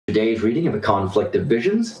today's reading of A Conflict of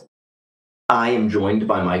Visions. I am joined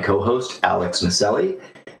by my co-host, Alex Miceli,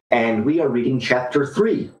 and we are reading Chapter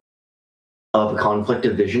 3 of A Conflict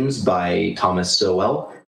of Visions by Thomas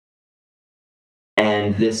Sowell.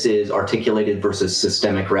 And this is Articulated versus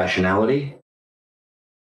Systemic Rationality.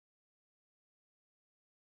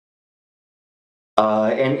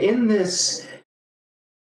 And in this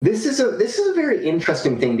is a very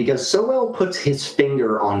interesting thing because Sowell puts his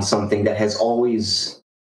finger on something that has always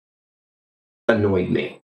annoyed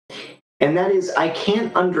me. And that is, I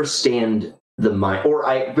can't understand the mind,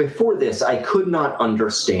 before this, I could not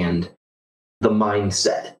understand the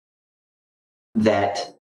mindset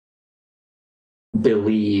that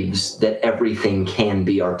believes that everything can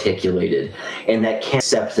be articulated and that can't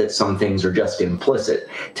accept that some things are just implicit.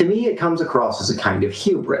 To me, it comes across as a kind of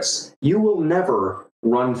hubris. You will never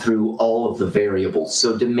run through all of the variables,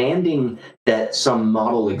 so demanding that some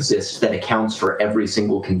model exists that accounts for every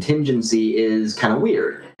single contingency is kind of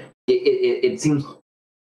weird. It seems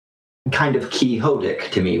kind of quixotic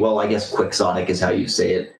to me. Well, I guess quixotic is how you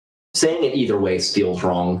say it. Saying it either way feels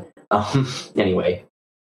wrong. Anyway.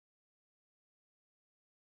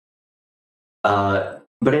 But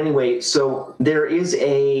anyway, so there is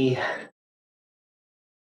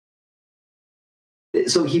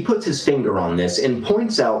so he puts his finger on this and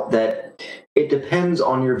points out that it depends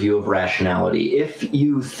on your view of rationality. If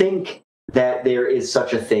you think that there is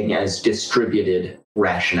such a thing as distributed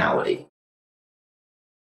rationality,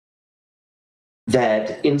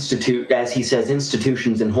 that as he says,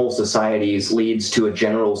 institutions in whole societies leads to a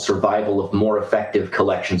general survival of more effective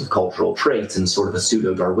collections of cultural traits in sort of a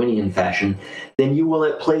pseudo-Darwinian fashion, then you will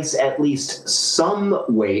place at least some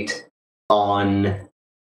weight on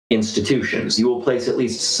institutions. You will place at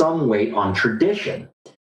least some weight on tradition.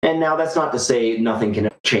 And now that's not to say nothing can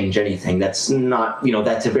change anything. That's not,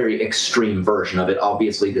 that's a very extreme version of it.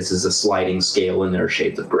 Obviously, this is a sliding scale and there are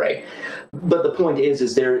shades of gray. But the point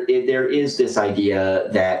is there is this idea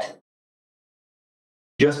that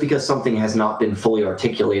just because something has not been fully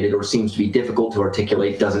articulated or seems to be difficult to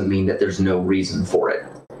articulate doesn't mean that there's no reason for it,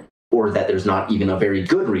 or that there's not even a very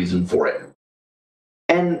good reason for it.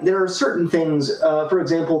 And there are certain things, for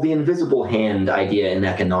example, the invisible hand idea in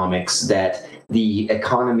economics, that the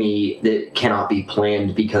economy that cannot be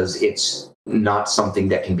planned because it's not something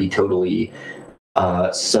that can be totally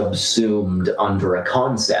subsumed under a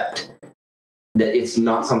concept. That it's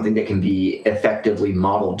not something that can be effectively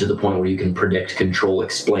modeled to the point where you can predict, control,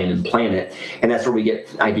 explain, and plan it. And that's where we get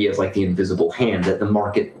ideas like the invisible hand, that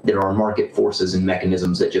there are market forces and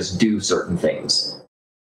mechanisms that just do certain things.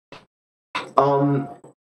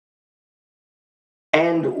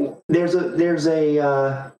 And there's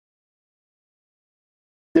a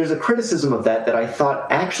criticism of that I thought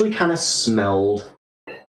actually kind of smelled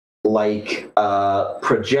like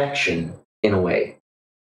projection in a way.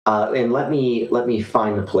 And let me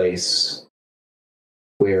find the place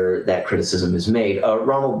where that criticism is made.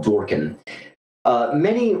 Ronald Dworkin.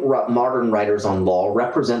 Many modern writers on law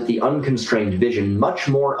represent the unconstrained vision much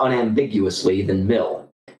more unambiguously than Mill.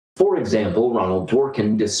 For example, Ronald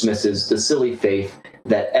Dworkin dismisses the silly faith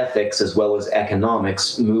that ethics as well as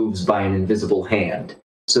economics moves by an invisible hand,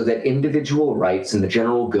 so that individual rights and the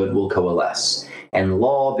general good will coalesce, and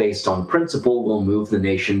law based on principle will move the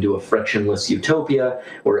nation to a frictionless utopia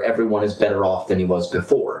where everyone is better off than he was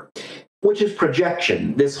before. Which is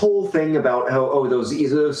projection. This whole thing about how,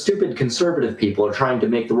 those stupid conservative people are trying to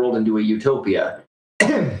make the world into a utopia.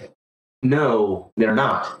 No, they're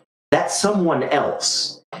not. That's someone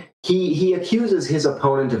else. He accuses his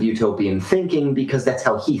opponent of utopian thinking because that's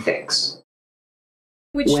how he thinks.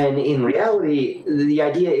 When in reality, the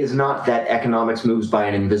idea is not that economics moves by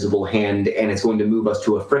an invisible hand and it's going to move us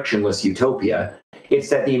to a frictionless utopia. It's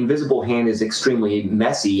that the invisible hand is extremely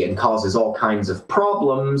messy and causes all kinds of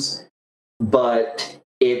problems, but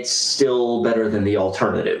it's still better than the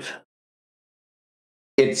alternative.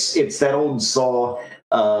 It's that old saw,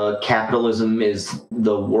 capitalism is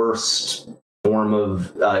the worst form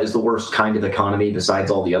of, is the worst kind of economy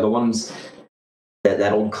besides all the other ones.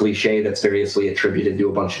 That old cliche that's variously attributed to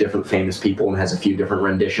a bunch of different famous people and has a few different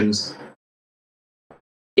renditions.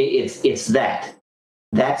 It's that.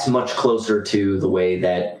 That's much closer to the way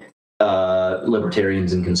that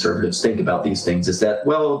libertarians and conservatives think about these things, is that,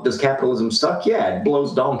 well, does capitalism suck? Yeah, it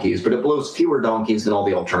blows donkeys, but it blows fewer donkeys than all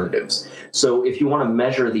the alternatives. So if you want to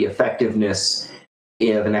measure the effectiveness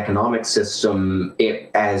of an economic system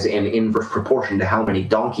as an inverse proportion to how many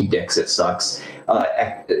donkey dicks it sucks,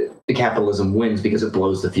 capitalism wins because it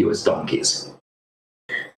blows the fewest donkeys.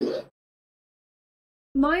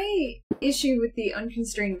 My issue with the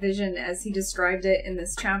unconstrained vision, as he described it in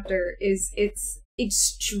this chapter, is it's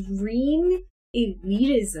extreme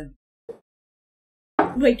elitism.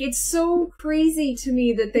 Like, it's so crazy to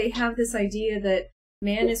me that they have this idea that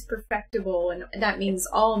man is perfectible, and that means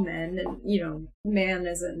all men, and, you know, man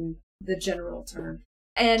as in the general term.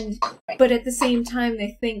 But at the same time,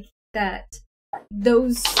 they think that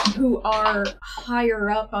those who are higher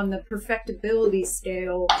up on the perfectibility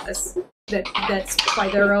scale, that's by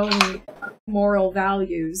their own moral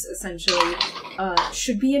values, essentially,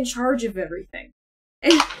 should be in charge of everything.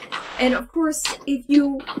 And of course, if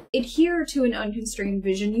you adhere to an unconstrained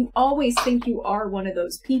vision, you always think you are one of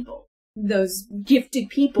those people, those gifted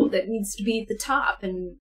people that needs to be at the top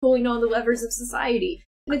and pulling all the levers of society.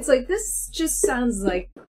 And it's like, this just sounds like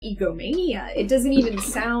egomania. It doesn't even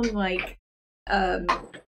sound like and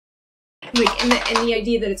the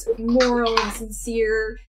idea that it's moral and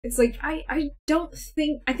sincere. It's like, I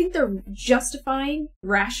think they're justifying,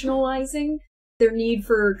 rationalizing their need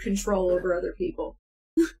for control over other people.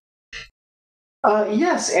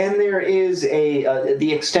 Yes, and there is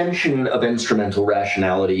the extension of instrumental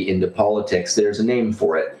rationality into politics. There's a name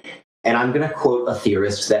for it. And I'm going to quote a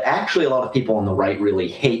theorist that actually a lot of people on the right really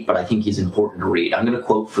hate, but I think he's important to read. I'm going to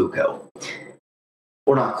quote Foucault.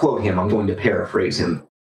 Or not quote him, I'm going to paraphrase him.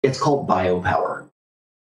 It's called biopower.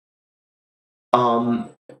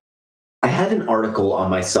 I had an article on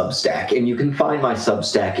my Substack, and you can find my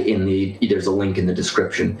Substack there's a link in the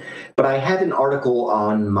description, but I had an article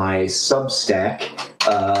on my Substack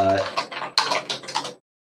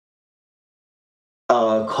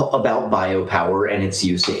about biopower and its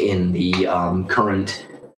use in the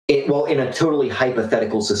in a totally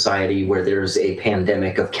hypothetical society where there's a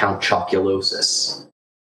pandemic of Count Chocolosis,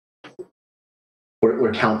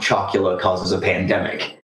 where Count Chocula causes a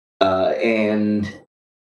pandemic, and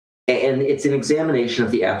it's an examination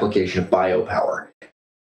of the application of biopower.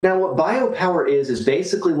 Now, what biopower is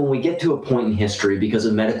basically when we get to a point in history because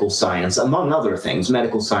of medical science, among other things,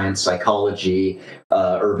 medical science, psychology,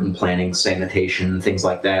 urban planning, sanitation, things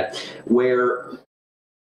like that, where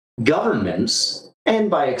governments, and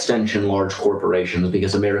by extension large corporations,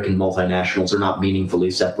 because American multinationals are not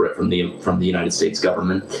meaningfully separate from the United States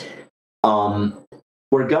government,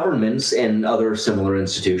 where governments and other similar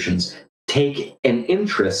institutions take an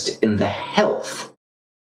interest in the health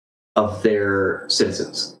of their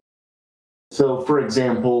citizens. So, for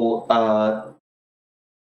example,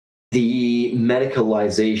 the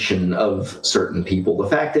medicalization of certain people, the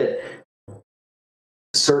fact that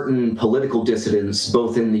certain political dissidents,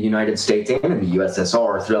 both in the United States and in the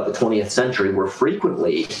USSR throughout the 20th century, were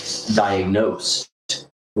frequently diagnosed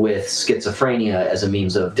with schizophrenia as a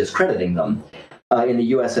means of discrediting them. In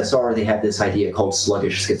the USSR, they had this idea called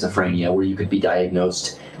sluggish schizophrenia, where you could be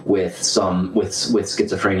diagnosed with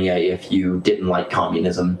schizophrenia if you didn't like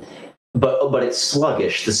communism. But it's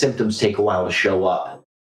sluggish. The symptoms take a while to show up.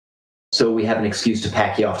 So we have an excuse to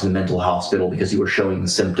pack you off to the mental hospital because you were showing the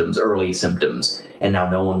symptoms, early symptoms, and now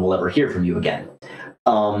no one will ever hear from you again.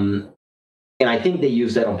 And I think they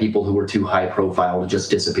used that on people who were too high profile to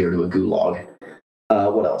just disappear to a gulag.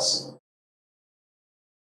 What else?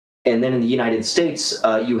 And then in the United States,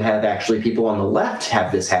 you have actually people on the left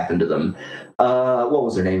have this happen to them. What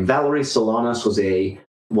was her name? Valerie Solanas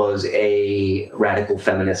was a radical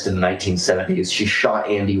feminist in the 1970s. She shot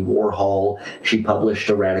Andy Warhol. She published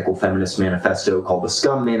a radical feminist manifesto called the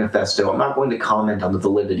Scum Manifesto. I'm not going to comment on the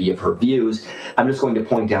validity of her views. I'm just going to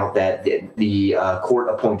point out that the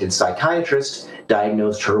court-appointed psychiatrist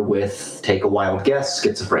diagnosed her with, take a wild guess,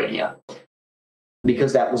 schizophrenia,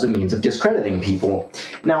 because that was a means of discrediting people.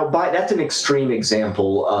 Now, that's an extreme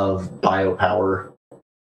example of biopower.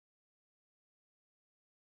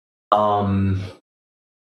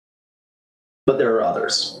 But there are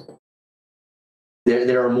others.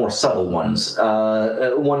 There are more subtle ones.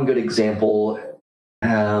 One good example,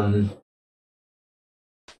 well,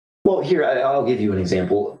 here, I'll give you an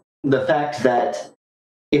example. The fact that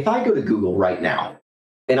if I go to Google right now,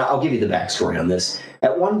 and I'll give you the backstory on this.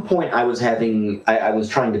 At one point, I was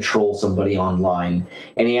trying to troll somebody online,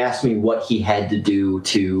 and he asked me what he had to do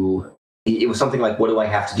it was something like, what do I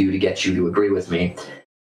have to do to get you to agree with me?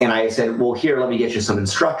 And I said, well, here, let me get you some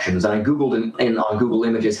instructions. And I Googled on Google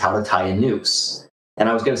Images how to tie a noose. And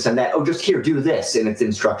I was going to send that, just here, do this. And it's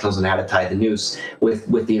instructions on how to tie the noose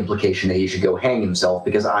with the implication that he should go hang himself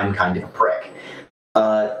because I'm kind of a prick.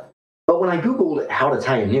 But when I Googled how to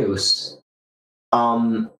tie a noose,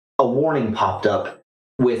 a warning popped up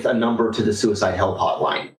with a number to the suicide help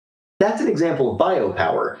hotline. That's an example of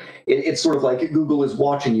biopower. It's sort of like Google is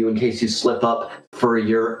watching you in case you slip up for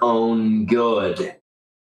your own good.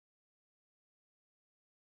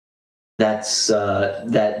 That's a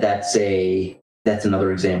That's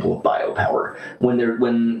another example of biopower.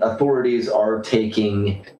 When authorities are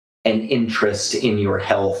taking an interest in your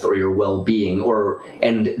health or your well-being,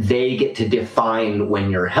 and they get to define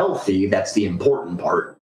when you're healthy, that's the important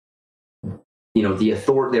part. You know,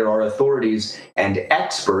 there are authorities and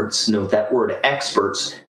experts, note that word,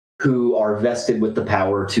 experts, who are vested with the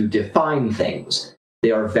power to define things.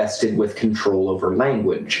 They are vested with control over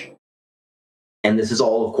language. And this is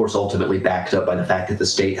all, of course, ultimately backed up by the fact that the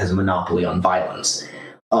state has a monopoly on violence.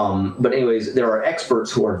 But anyways, there are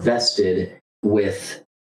experts who are vested with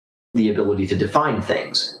the ability to define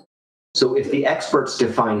things. So if the experts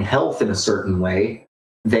define health in a certain way,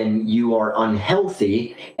 then you are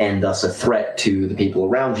unhealthy and thus a threat to the people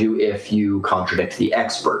around you if you contradict the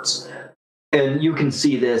experts. And you can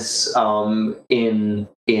see this in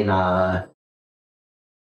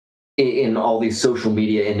all these social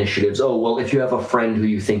media initiatives. Oh, well, if you have a friend who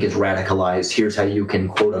you think is radicalized, here's how you can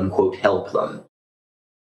quote-unquote help them.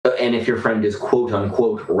 And if your friend is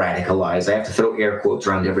quote-unquote radicalized, I have to throw air quotes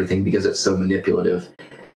around everything because it's so manipulative.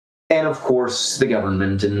 And of course, the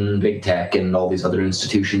government and big tech and all these other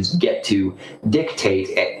institutions get to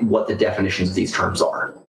dictate what the definitions of these terms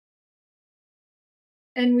are.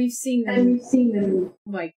 And we've seen them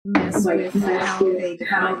like mess with how they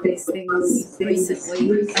define these things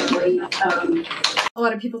recently. A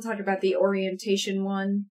lot of people talk about the orientation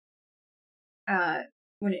one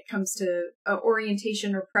when it comes to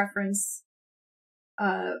orientation or preference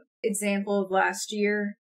example of last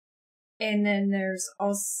year. And then there's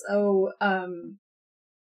also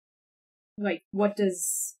like, what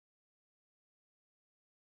does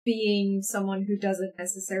being someone who doesn't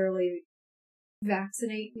necessarily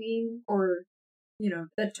vaccinate mean, or, you know,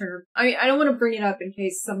 that term. I mean, I don't want to bring it up in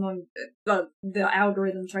case someone, the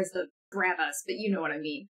algorithm tries to grab us, but you know what I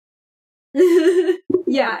mean.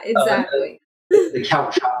 Yeah, exactly. The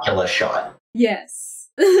Count Chocula shot. Yes.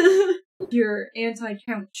 You're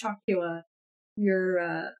anti-Count Chocula.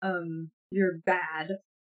 You're bad.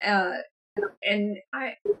 And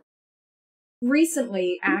I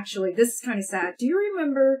recently, actually, this is kind of sad. Do you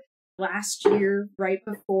remember last year, right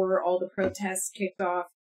before all the protests kicked off,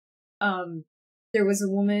 there was a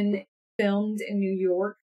woman filmed in New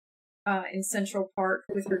York, in Central Park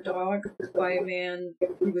with her dog by a man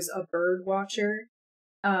who was a bird watcher.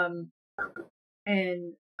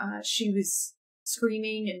 And she was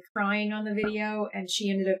screaming and crying on the video, and she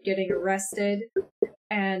ended up getting arrested.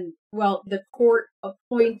 And, well, the court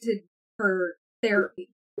appointed her therapy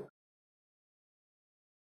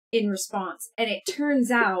in response. And it turns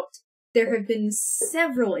out there have been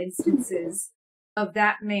several instances of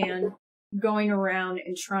that man going around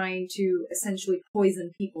and trying to essentially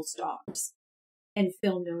poison people's dogs and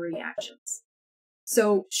film their reactions.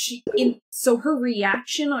 So so her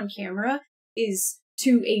reaction on camera is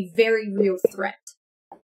to a very real threat.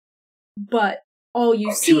 But all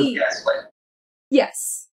you see... She was gaslit.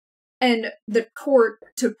 Yes. And the court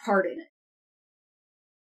took part in it.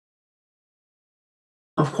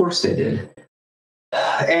 Of course they did.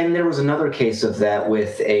 And there was another case of that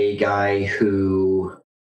with a guy who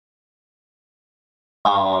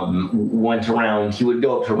went around, he would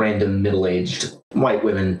go up to random middle-aged white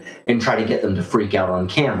women and try to get them to freak out on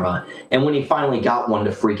camera. And when he finally got one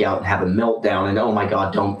to freak out and have a meltdown and, oh my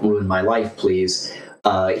god, don't ruin my life, please,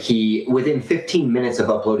 he, within 15 minutes of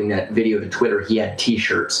uploading that video to Twitter, he had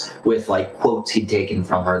t-shirts with, like, quotes he'd taken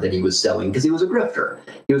from her that he was selling, because he was a grifter.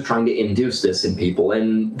 He was trying to induce this in people,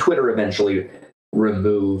 and Twitter eventually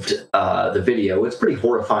removed the video. It's pretty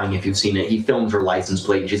horrifying if you've seen it. He filmed her license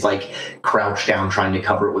plate, and she's, like, crouched down trying to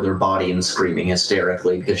cover it with her body and screaming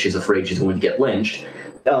hysterically because she's afraid she's going to get lynched.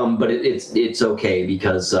 But it's okay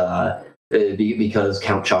because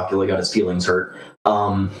Count Chocula got his feelings hurt.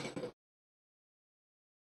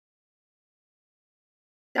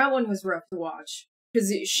 That one was rough to watch,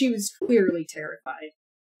 because she was clearly terrified.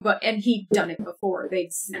 And he'd done it before.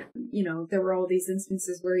 There were all these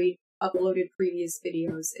instances where he uploaded previous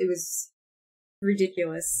videos. It was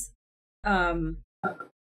ridiculous. Oh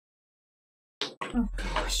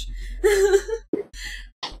gosh.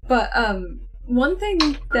 But, one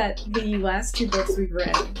thing that the last two books we've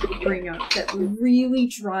read bring up that really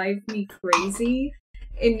drive me crazy,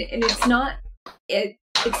 and it's not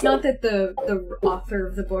that the author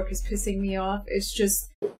of the book is pissing me off, it's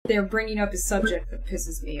just they're bringing up a subject that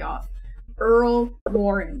pisses me off. Earl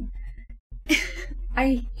Warren.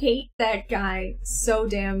 I hate that guy so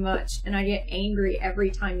damn much, and I get angry every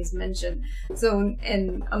time he's mentioned.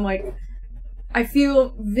 And I'm like, I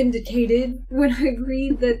feel vindicated when I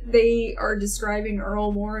read that they are describing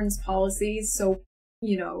Earl Warren's policies so,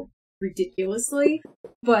 ridiculously,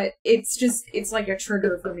 but it's like a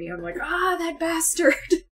trigger for me. I'm like, that bastard.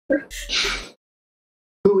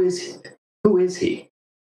 Who is he?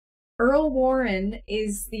 Earl Warren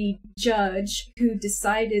is the judge who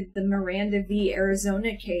decided the Miranda v.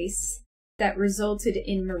 Arizona case that resulted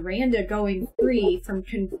in Miranda going free from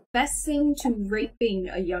confessing to raping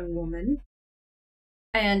a young woman.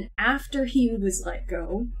 And after he was let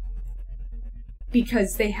go,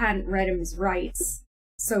 because they hadn't read him his rights,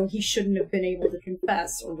 so he shouldn't have been able to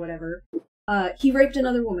confess or whatever, he raped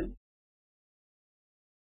another woman.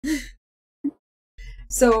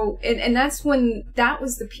 So, and that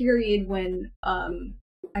was the period when,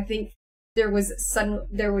 I think there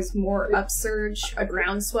was more upsurge, a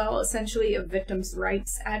groundswell, essentially, of victims'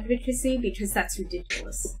 rights advocacy, because that's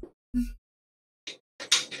ridiculous.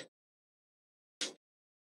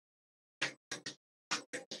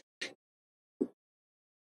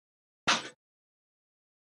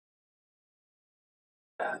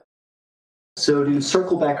 So to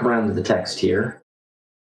circle back around to the text here,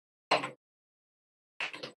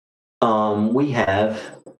 we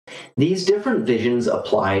have these different visions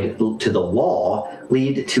applied to the law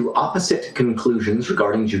lead to opposite conclusions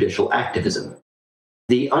regarding judicial activism.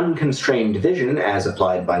 The unconstrained vision, as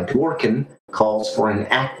applied by Dworkin, calls for an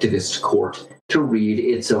activist court to read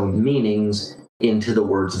its own meanings into the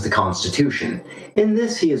words of the Constitution. In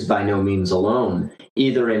this, he is by no means alone,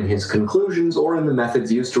 either in his conclusions or in the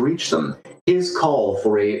methods used to reach them. His call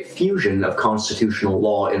for a fusion of constitutional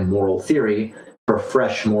law and moral theory for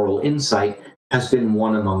fresh moral insight has been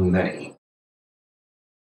one among many.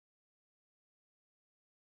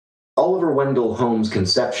 Oliver Wendell Holmes'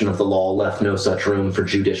 conception of the law left no such room for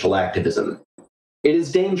judicial activism. It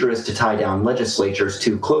is dangerous to tie down legislatures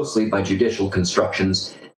too closely by judicial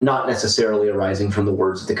constructions, not necessarily arising from the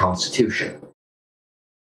words of the Constitution.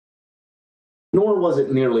 Nor was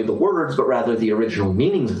it merely the words, but rather the original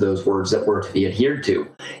meanings of those words that were to be adhered to.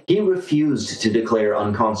 He refused to declare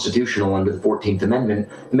unconstitutional under the 14th Amendment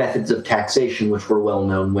methods of taxation which were well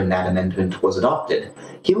known when that amendment was adopted.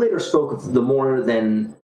 He later spoke of the more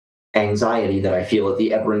than anxiety that I feel at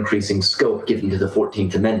the ever-increasing scope given to the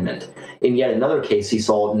 14th Amendment. In yet another case, he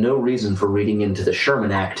saw no reason for reading into the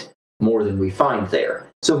Sherman Act more than we find there.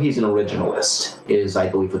 So he's an originalist, is, I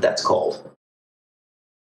believe, what that's called.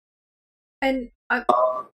 And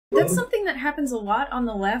that's something that happens a lot on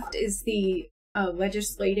the left, is the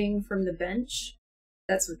legislating from the bench.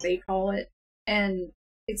 That's what they call it. And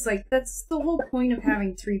it's like, that's the whole point of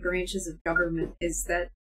having three branches of government, is that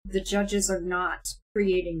the judges are not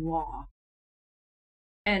creating law.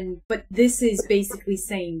 But this is basically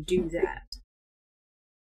saying, do that.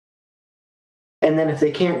 And then if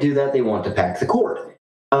they can't do that, they want to pack the court.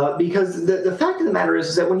 Because the fact of the matter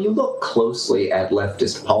is that when you look closely at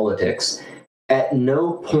leftist politics, at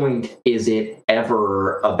no point is it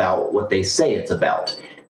ever about what they say it's about.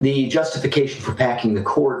 The justification for packing the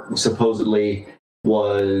court supposedly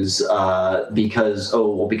was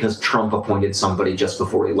because Trump appointed somebody just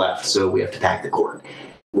before he left, so we have to pack the court.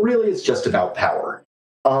 Really, it's just about power.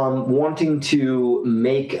 Wanting to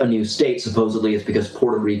make a new state supposedly is because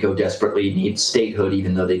Puerto Rico desperately needs statehood,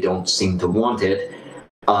 even though they don't seem to want it.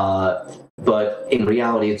 But in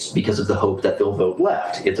reality, it's because of the hope that they'll vote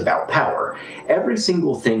left. It's about power. Every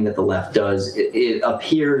single thing that the left does, it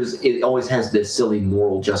appears, it always has this silly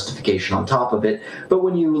moral justification on top of it. But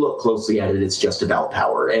when you look closely at it, it's just about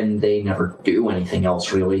power, and they never do anything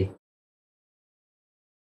else, really.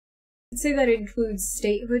 I'd say that includes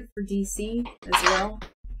statehood for DC as well.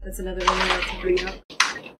 That's another one I like to bring up.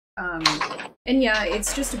 And yeah,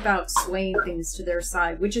 it's just about swaying things to their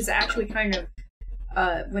side, which is actually kind of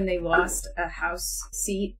when they lost a House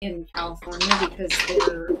seat in California because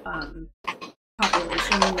their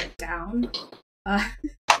population went down.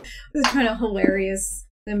 It was kind of hilarious,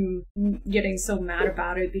 them getting so mad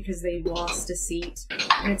about it because they lost a seat.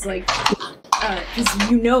 And it's like,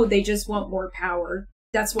 because they just want more power.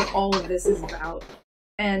 That's what all of this is about.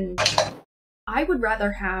 And I would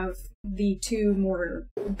rather have the two more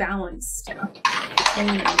balanced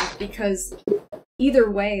between them, because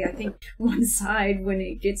either way, I think one side, when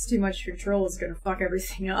it gets too much control, is going to fuck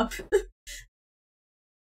everything up.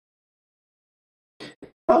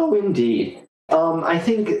 Oh, indeed. I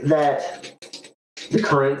think that the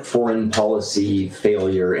current foreign policy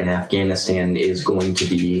failure in Afghanistan is going to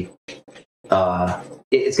be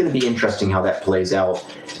it's going to be interesting how that plays out.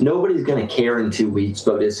 Nobody's going to care in 2 weeks,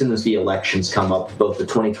 but as soon as the elections come up, both the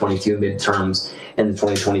 2022 midterms and the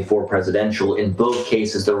 2024 presidential, in both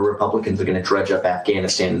cases, the Republicans are going to dredge up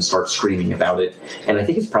Afghanistan and start screaming about it. And I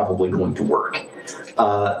think it's probably going to work.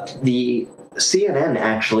 The CNN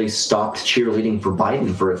actually stopped cheerleading for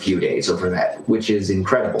Biden for a few days over that, which is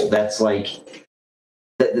incredible. That's like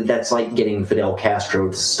getting Fidel Castro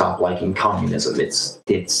to stop liking communism.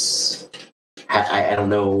 I don't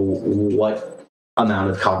know what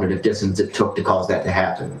amount of cognitive dissonance it took to cause that to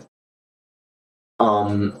happen.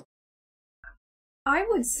 I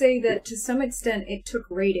would say that to some extent it took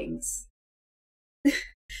ratings.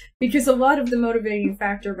 Because a lot of the motivating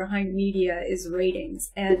factor behind media is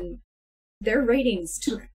ratings, and their ratings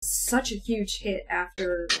took such a huge hit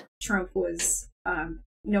after Trump was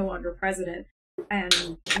no longer president,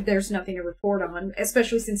 and there's nothing to report on,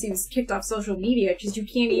 especially since he was kicked off social media, because you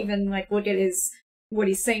can't even like look at what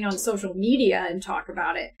he's saying on social media and talk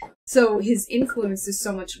about it. So his influence is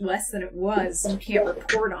so much less than it was, you can't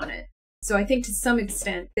report on it. So I think to some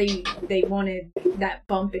extent they wanted that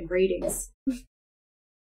bump in ratings.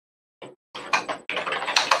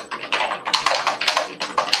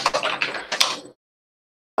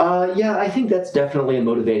 Yeah, I think that's definitely a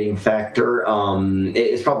motivating factor.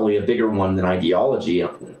 It's probably a bigger one than ideology,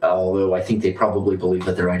 although I think they probably believe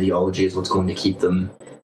that their ideology is what's going to keep them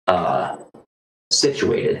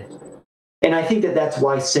situated. And I think that that's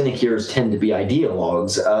why sinecures tend to be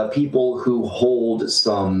ideologues, people who hold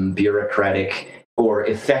some bureaucratic or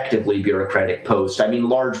effectively bureaucratic post. I mean,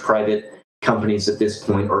 large private companies at this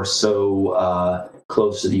point are so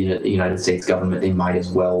close to the United States government, they might as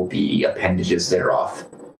well be appendages thereof.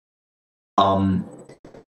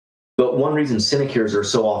 But one reason sinecures are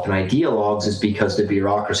so often ideologues is because the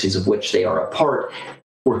bureaucracies of which they are a part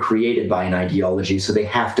were created by an ideology, so they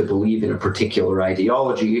have to believe in a particular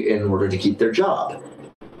ideology in order to keep their job.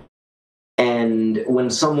 And when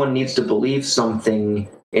someone needs to believe something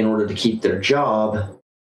in order to keep their job,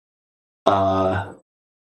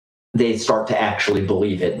 they start to actually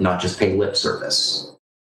believe it, not just pay lip service.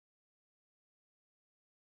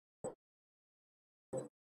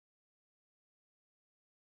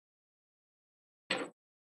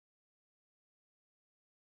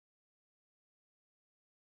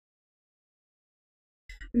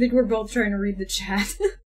 I think we're both trying to read the chat.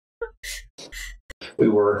 We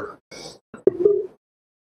were.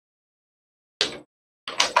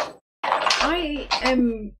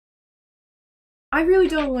 I really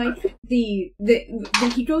don't like the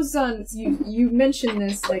he goes on, you mentioned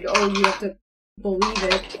this, like, oh, you have to believe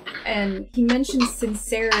it, and he mentions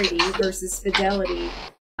sincerity versus fidelity,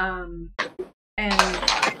 and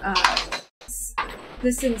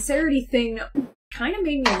the sincerity thing kind of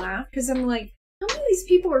made me laugh, because I'm like, how many of these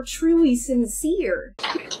people are truly sincere?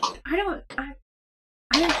 I don't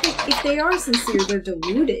think, if they are sincere, they're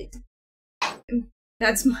deluded.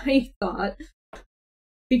 That's my thought.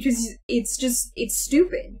 Because it's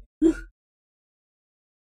stupid.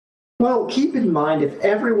 Well, keep in mind, if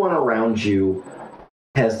everyone around you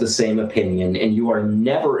has the same opinion and you are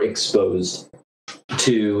never exposed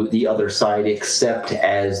to the other side except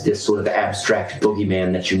as this sort of abstract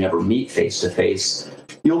boogeyman that you never meet face to face,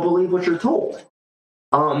 you'll believe what you're told.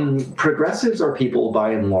 Progressives are people,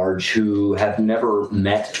 by and large, who have never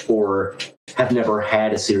met or have never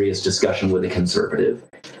had a serious discussion with a conservative.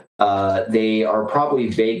 They are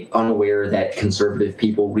probably unaware that conservative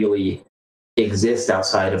people really exist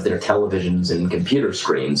outside of their televisions and computer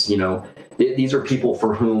screens. You know, these are people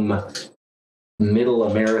for whom middle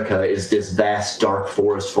America is this vast, dark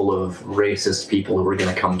forest full of racist people who are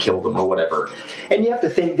going to come kill them or whatever. And you have to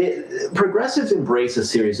think that progressives embrace a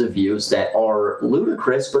series of views that are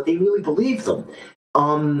ludicrous, but they really believe them.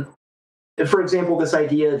 For example, this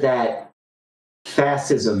idea that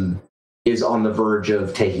fascism is on the verge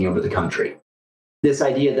of taking over the country. This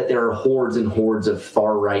idea that there are hordes and hordes of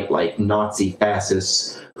far-right, like Nazi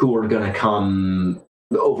fascists, who are going to come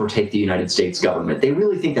overtake the United States government. They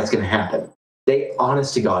really think that's going to happen. They,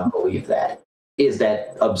 honest to God, believe that. Is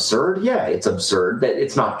that absurd? Yeah, it's absurd. That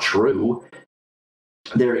it's not true.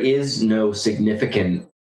 There is no significant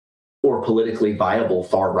or politically viable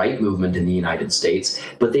far-right movement in the United States,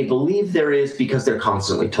 but they believe there is because they're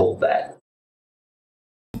constantly told that.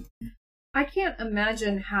 I can't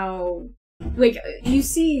imagine how, like, you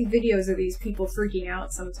see videos of these people freaking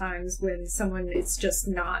out sometimes when someone is just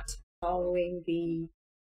not following the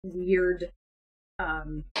weird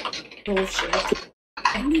bullshit.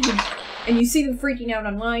 And you see them freaking out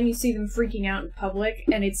online, you see them freaking out in public,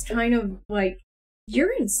 and it's kind of like,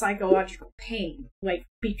 you're in psychological pain. Like,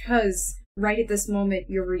 because right at this moment,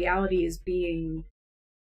 your reality is being,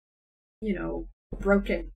 you know,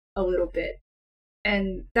 broken a little bit.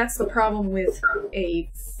 And that's the problem with a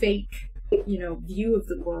fake, you know, view of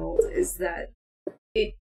the world, is that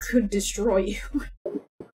it could destroy you.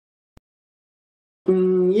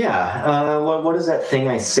 Yeah. What is that thing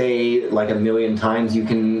I say like a million times? You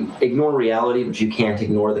can ignore reality, but you can't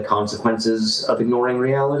ignore the consequences of ignoring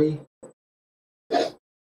reality.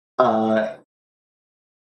 Uh,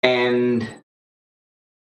 and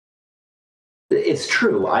it's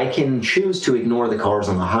true. I can choose to ignore the cars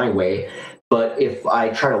on the highway, but if I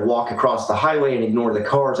try to walk across the highway and ignore the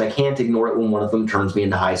cars, I can't ignore it when one of them turns me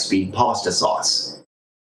into high-speed pasta sauce.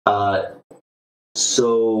 Uh,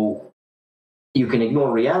 so you can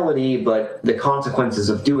ignore reality, but the consequences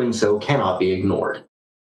of doing so cannot be ignored.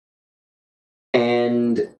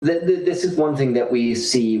 And this is one thing that we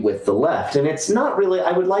see with the left. And it's not really,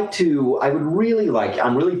 I'm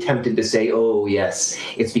really tempted to say, oh, yes,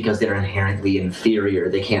 it's because they're inherently inferior.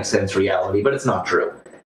 They can't sense reality, but it's not true.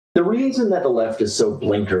 The reason that the left is so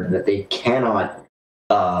blinkered that they cannot,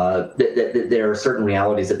 that there are certain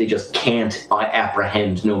realities that they just can't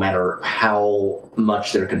apprehend no matter how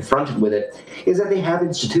much they're confronted with it, is that they have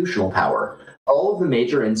institutional power. All of the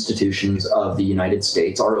major institutions of the United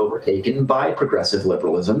States are overtaken by progressive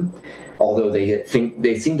liberalism, although they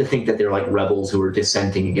seem to think that they're like rebels who are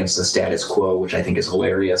dissenting against the status quo, which I think is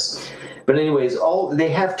hilarious. But anyways,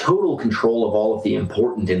 they have total control of all of the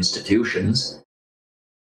important institutions.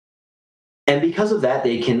 And because of that,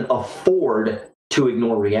 they can afford to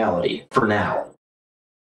ignore reality for now.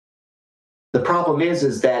 The problem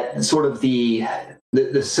is that sort of the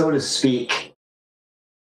so to speak,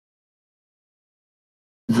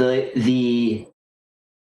 the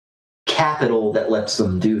capital that lets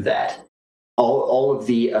them do that, all of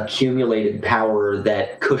the accumulated power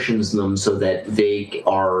that cushions them so that they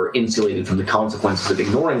are insulated from the consequences of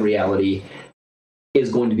ignoring reality, is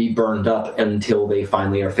going to be burned up until they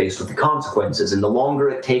finally are faced with the consequences. And the longer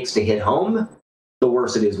it takes to hit home, the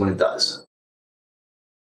worse it is when it does.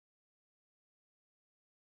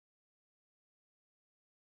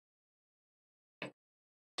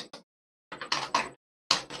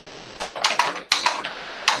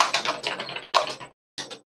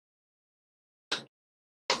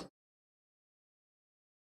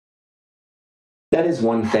 That is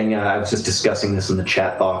one thing. I was just discussing this in the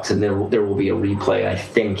chat box, and there will be a replay, I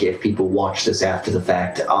think, if people watch this after the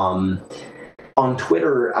fact. On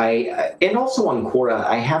Twitter, and also on Quora,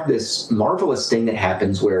 I have this marvelous thing that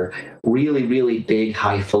happens where really, really big,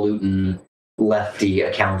 highfalutin lefty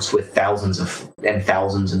accounts with thousands and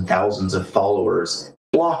thousands of followers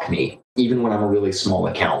block me, even when I'm a really small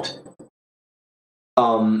account.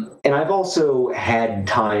 And I've also had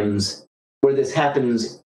times where this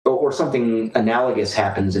happens, or something analogous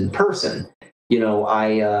happens in person. You know,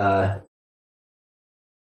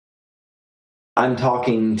 I'm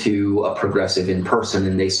talking to a progressive in person,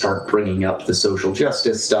 and they start bringing up the social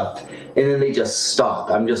justice stuff, and then they just stop.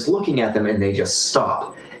 I'm just looking at them, and they just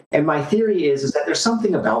stop. And my theory is that there's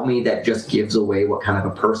something about me that just gives away what kind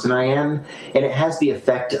of a person I am, and it has the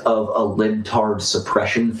effect of a libtard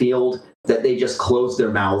suppression field that they just close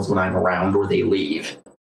their mouths when I'm around or they leave.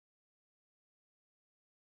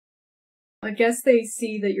 I guess they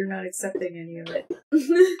see that you're not accepting any of it.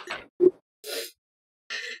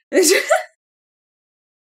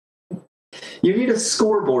 You need a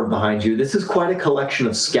scoreboard behind you. This is quite a collection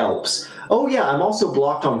of scalps. Oh yeah, I'm also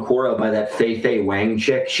blocked on Quora by that Fei Wang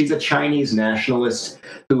chick. She's a Chinese nationalist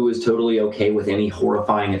who is totally okay with any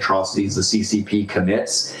horrifying atrocities the CCP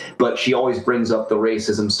commits, but she always brings up the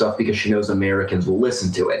racism stuff because she knows Americans will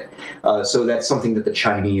listen to it. So that's something that the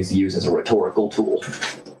Chinese use as a rhetorical tool.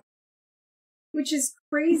 Which is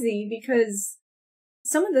crazy because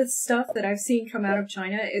some of the stuff that I've seen come out of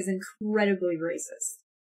China is incredibly racist.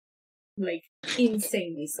 Like,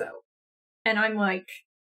 insanely so. And I'm like,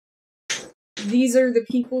 these are the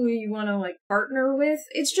people you want to, like, partner with?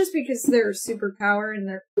 It's just because they're a superpower and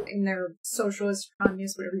they're socialist,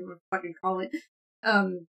 communist, whatever you want to fucking call it.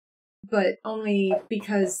 But only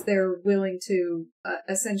because they're willing to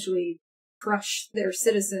essentially crush their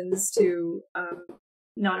citizens to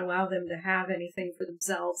not allow them to have anything for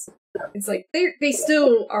themselves. It's like they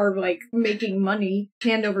still are like making money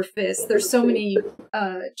hand over fist. There's so many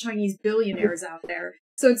Chinese billionaires out there.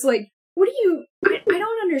 So it's like, what do you? I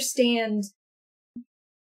don't understand.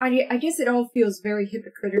 I guess it all feels very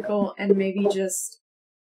hypocritical and maybe just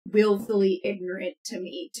willfully ignorant to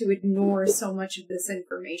me to ignore so much of this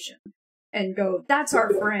information and go, that's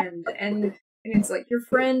our friend, and it's like, your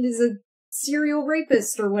friend is a serial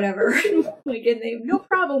rapist or whatever. Like, and they have no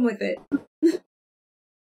problem with it.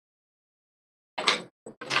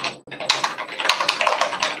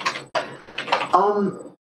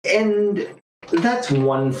 And that's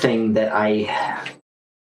one thing that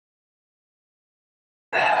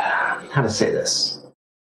how to say this?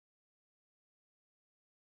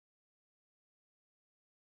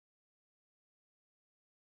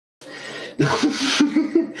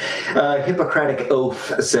 Hippocratic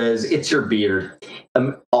Oath says, it's your beard.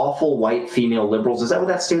 Awful white female liberals. Is that what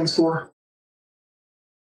that stands for?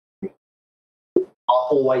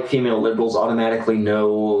 Awful white female liberals automatically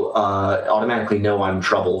know I'm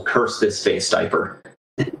trouble. Curse this face diaper.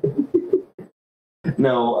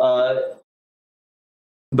 No,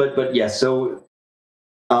 but yeah. So,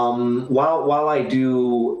 while I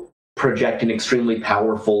do project an extremely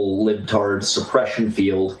powerful libtard suppression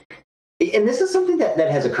field, and this is something that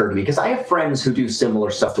has occurred to me because I have friends who do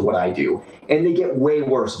similar stuff to what I do, and they get way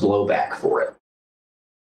worse blowback for it.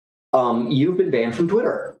 You've been banned from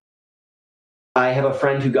Twitter. I have a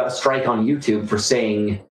friend who got a strike on YouTube for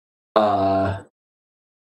saying, I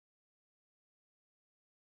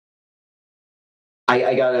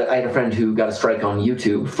had a friend who got a strike on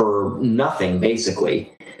YouTube for nothing,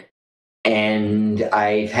 basically. And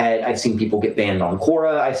I've seen people get banned on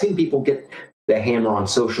Quora. I've seen people get the hammer on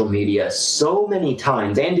social media so many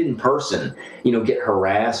times and in person, get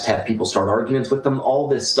harassed, have people start arguments with them, all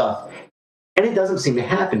this stuff. And it doesn't seem to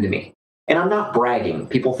happen to me. And I'm not bragging.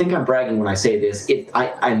 People think I'm bragging when I say this.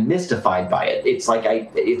 I'm mystified by it. It's like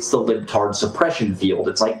it's the libtard suppression field.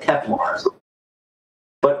 It's like Teflon.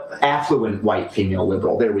 But affluent white female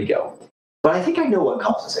liberal. There we go. But I think I know what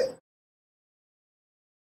causes it.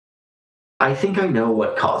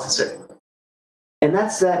 And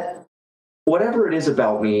that's that whatever it is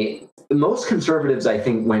about me, most conservatives, I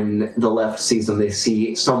think, when the left sees them, they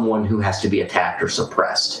see someone who has to be attacked or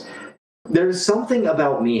suppressed. There's something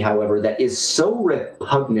about me, however, that is so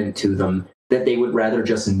repugnant to them that they would rather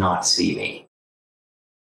just not see me.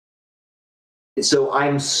 So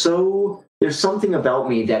there's something about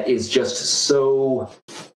me that is just so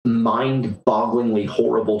mind-bogglingly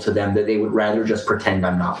horrible to them that they would rather just pretend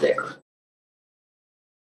I'm not there.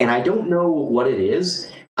 And I don't know what it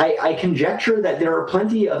is. I conjecture that there are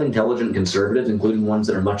plenty of intelligent conservatives, including ones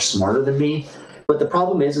that are much smarter than me. But the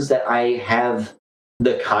problem is that I have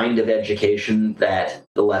the kind of education that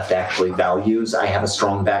the left actually values. I have a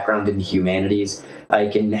strong background in humanities. I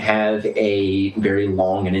can have a very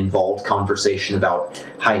long and involved conversation about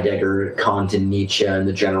Heidegger, Kant, and Nietzsche and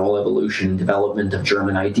the general evolution and development of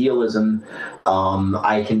German idealism.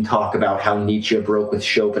 I can talk about how Nietzsche broke with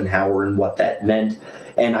Schopenhauer and what that meant.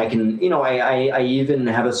 And I can, I even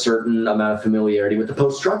have a certain amount of familiarity with the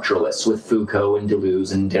post-structuralists, with Foucault and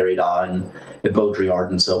Deleuze and Derrida and Baudrillard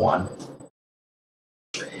and so on.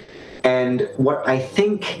 And what I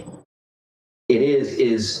think it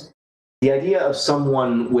is the idea of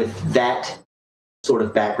someone with that sort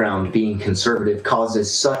of background being conservative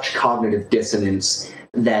causes such cognitive dissonance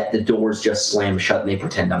that the doors just slam shut and they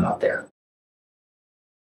pretend I'm not there.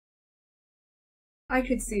 I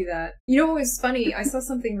could see that. What was funny? I saw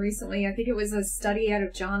something recently. I think it was a study out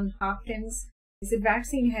of Johns Hopkins. It said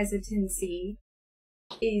vaccine hesitancy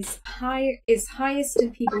is highest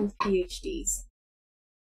in people with PhDs.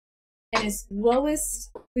 And is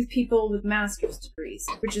lowest with people with master's degrees,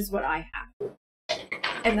 which is what I have.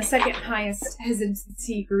 And the second highest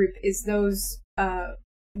hesitancy group is those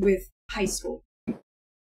with high school.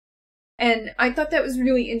 And I thought that was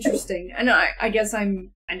really interesting. And I guess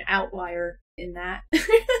I'm an outlier in that.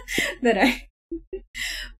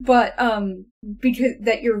 But because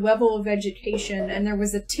that your level of education, and there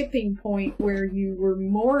was a tipping point where you were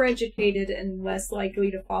more educated and less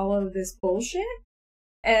likely to follow this bullshit.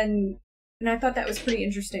 And I thought that was pretty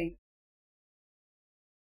interesting.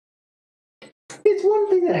 It's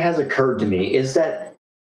one thing that has occurred to me is that,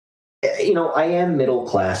 I am middle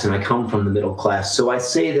class and I come from the middle class. So I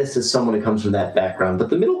say this as someone who comes from that background,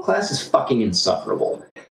 but the middle class is fucking insufferable.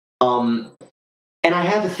 And I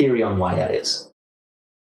have a theory on why that is.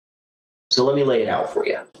 So let me lay it out for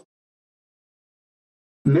you.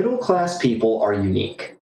 Middle class people are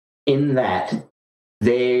unique in that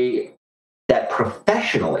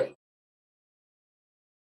professionally,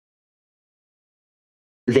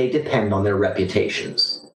 they depend on their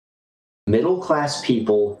reputations. Middle-class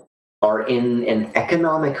people are in an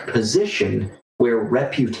economic position where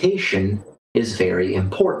reputation is very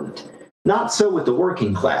important. Not so with the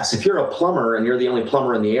working class. If you're a plumber and you're the only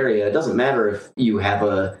plumber in the area, it doesn't matter if you have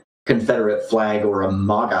a Confederate flag or a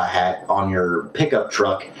MAGA hat on your pickup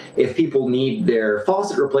truck. If people need their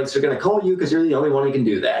faucet replaced, they're going to call you because you're the only one who can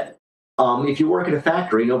do that. If you work at a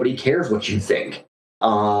factory, nobody cares what you think.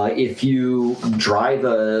 If you drive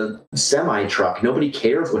a semi-truck, nobody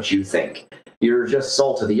cares what you think. You're just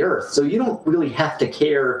salt of the earth. So you don't really have to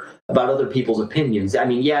care about other people's opinions. I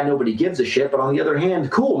mean, yeah, nobody gives a shit, but on the other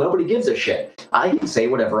hand, cool, nobody gives a shit. I can say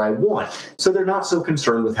whatever I want. So they're not so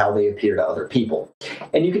concerned with how they appear to other people.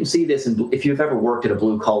 And you can see this if you've ever worked at a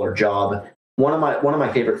blue-collar job. one of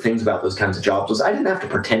my favorite things about those kinds of jobs was I didn't have to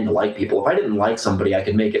pretend to like people. If I didn't like somebody, I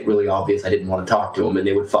could make it really obvious I didn't want to talk to them, and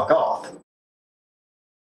they would fuck off.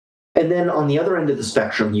 And then on the other end of the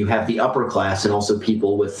spectrum, you have the upper class and also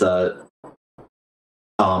people with who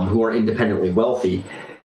are independently wealthy.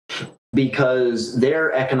 Because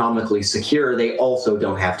they're economically secure, they also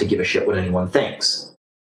don't have to give a shit what anyone thinks.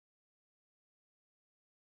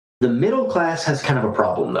 The middle class has kind of a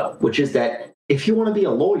problem, though, which is that if you want to be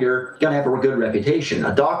a lawyer, you got to have a good reputation.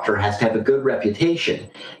 A doctor has to have a good reputation.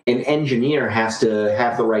 An engineer has to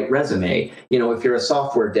have the right resume. You know, if you're a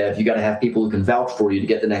software dev, you got to have people who can vouch for you to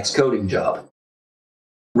get the next coding job.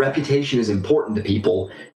 Reputation is important to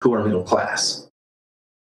people who are middle class.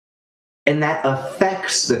 And that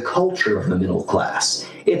affects the culture of the middle class.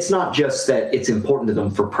 It's not just that it's important to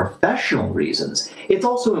them for professional reasons. It's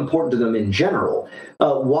also important to them in general.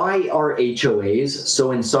 Why are HOAs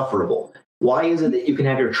so insufferable? Why is it that you can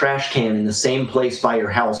have your trash can in the same place by your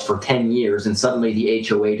house for 10 years and suddenly the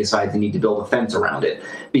HOA decides they need to build a fence around it?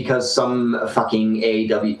 Because some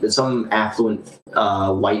some affluent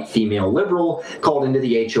white female liberal called into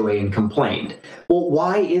the HOA and complained. Well,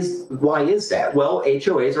 why is that? Well,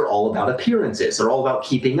 HOAs are all about appearances. They're all about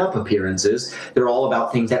keeping up appearances. They're all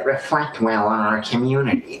about things that reflect well on our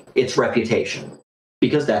community. It's reputation,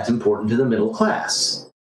 because that's important to the middle class.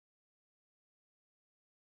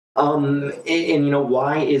 And you know,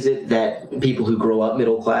 why is it that people who grow up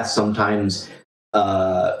middle class sometimes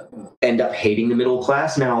end up hating the middle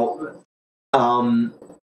class? Now,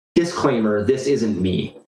 disclaimer, this isn't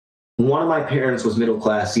me. One of my parents was middle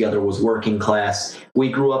class, the other was working class. We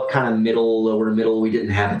grew up kind of middle, lower middle. We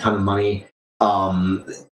didn't have a ton of money.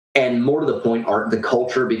 And more to the point, the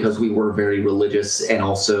culture, because we were very religious and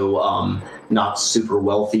also not super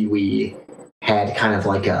wealthy, we had kind of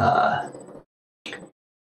like a...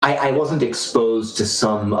 I wasn't exposed to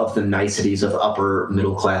some of the niceties of upper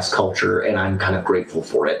middle class culture, and I'm kind of grateful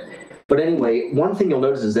for it. But anyway, one thing you'll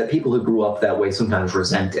notice is that people who grew up that way sometimes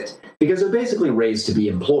resent it, because they're basically raised to be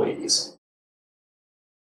employees.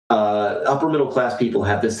 Upper middle class people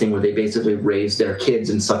have this thing where they basically raise their kids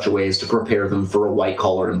in such a way as to prepare them for a white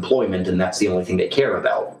collar employment, and that's the only thing they care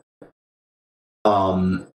about.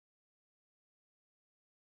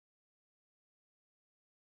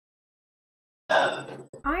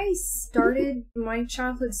 My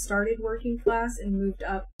childhood started working class and moved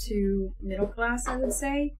up to middle class, I would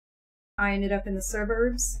say. I ended up in the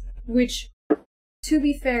suburbs, which, to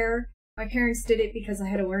be fair, my parents did it because I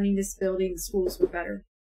had a learning disability and the schools were better.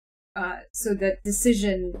 So that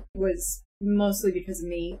decision was mostly because of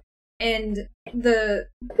me. And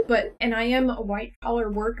I am a white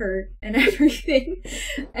collar worker and everything,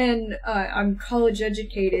 and I'm college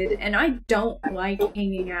educated, and I don't like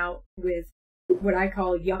hanging out with what I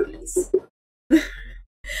call yuppies.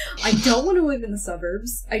 I don't want to live in the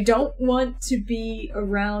suburbs. I don't want to be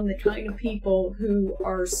around the kind of people who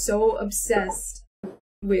are so obsessed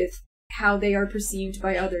with how they are perceived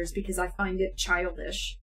by others, because I find it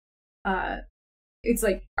childish. It's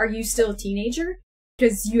like, are you still a teenager?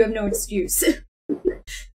 Because you have no excuse.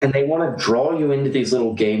 And they want to draw you into these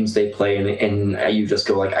little games they play, and you just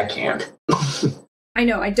go like, I can't. I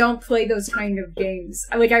know, I don't play those kind of games.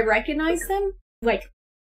 I recognize them,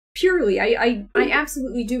 purely. I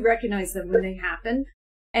absolutely do recognize them when they happen,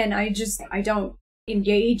 and I don't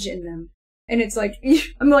engage in them. And it's like,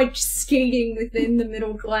 I'm like skating within the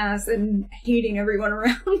middle class and hating everyone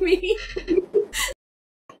around me.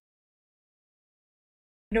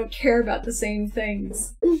 I don't care about the same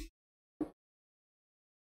things.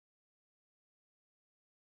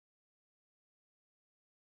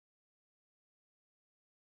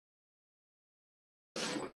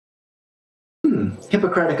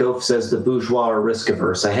 Hippocratic Oath says the bourgeois are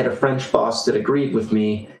risk-averse. I had a French boss that agreed with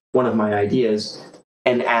me, one of my ideas,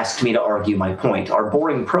 and asked me to argue my point. Our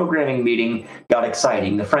boring programming meeting got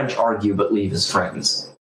exciting. The French argue but leave as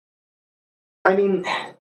friends. I mean,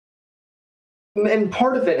 and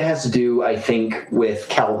part of it has to do, I think, with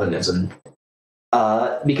Calvinism.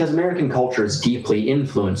 Because American culture is deeply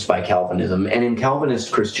influenced by Calvinism, and in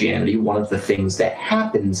Calvinist Christianity, one of the things that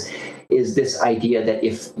happens is this idea that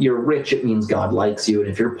if you're rich, it means God likes you,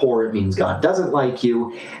 and if you're poor, it means God doesn't like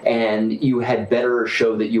you, and you had better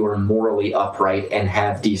show that you are morally upright and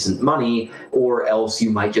have decent money, or else you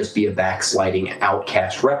might just be a backsliding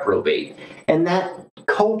outcast reprobate. And that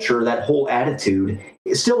culture, that whole attitude,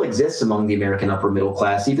 it still exists among the American upper middle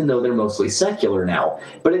class, even though they're mostly secular now.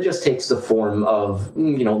 But it just takes the form of,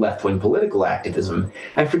 left-wing political activism.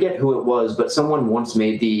 I forget who it was, but someone once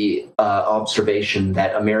made the observation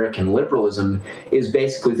that American liberalism is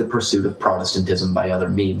basically the pursuit of Protestantism by other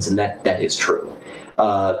means, and that is true.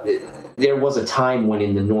 there was a time when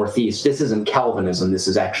in the Northeast, this isn't Calvinism, this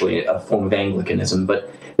is actually a form of Anglicanism,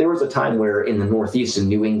 but there was a time where in the Northeast in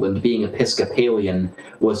New England, being Episcopalian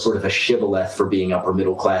was sort of a shibboleth for being upper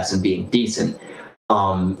middle class and being decent.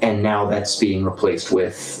 And now that's being replaced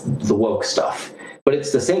with the woke stuff. But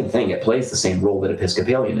it's the same thing. It plays the same role that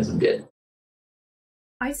Episcopalianism did.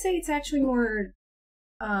 I'd say it's actually more,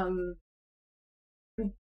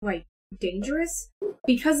 dangerous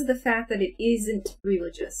because of the fact that it isn't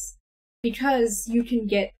religious. Because you can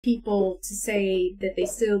get people to say that they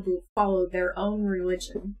still follow their own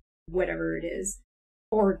religion, whatever it is,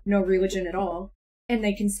 or no religion at all, and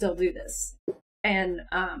they can still do this. And,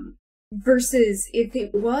 versus if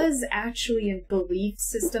it was actually a belief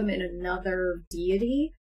system in another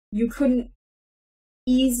deity, you couldn't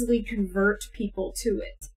easily convert people to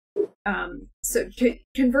it. So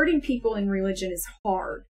converting people in religion is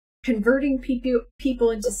hard. Converting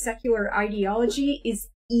people into secular ideology is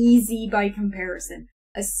easy by comparison,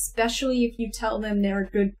 especially if you tell them they're a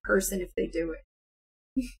good person if they do it.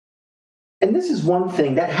 And this is one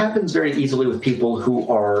thing that happens very easily with people who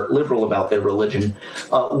are liberal about their religion.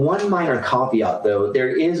 One minor caveat, though, there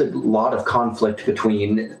is a lot of conflict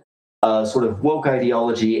between sort of woke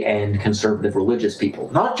ideology and conservative religious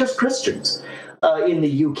people, not just Christians. In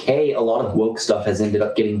the UK, a lot of woke stuff has ended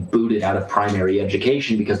up getting booted out of primary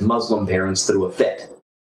education because Muslim parents threw a fit.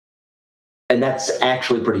 And that's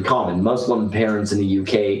actually pretty common. Muslim parents in the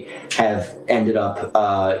UK have ended up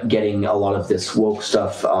getting a lot of this woke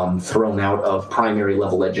stuff thrown out of primary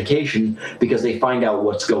level education because they find out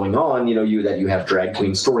what's going on, that you have drag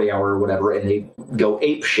queen story hour or whatever, and they go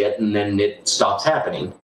ape shit, and then it stops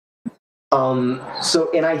happening. And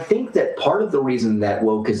I think that part of the reason that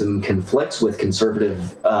wokeism conflicts with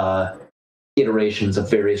conservative iterations of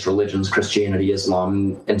various religions, Christianity,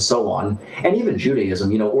 Islam, and so on, and even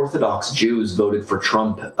Judaism, Orthodox Jews voted for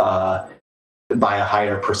Trump by a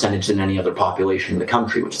higher percentage than any other population in the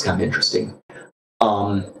country, which is kind of interesting.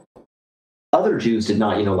 Other Jews did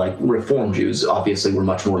not, like Reform Jews obviously were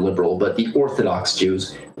much more liberal, but the Orthodox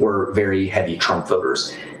Jews were very heavy Trump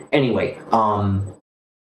voters. Anyway, what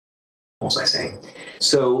was I saying?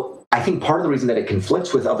 So I think part of the reason that it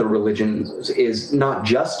conflicts with other religions is not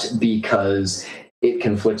just because it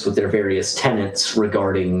conflicts with their various tenets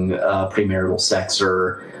regarding premarital sex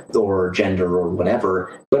or gender or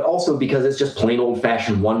whatever, but also because it's just plain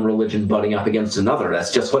old-fashioned one religion butting up against another.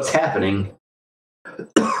 That's just what's happening.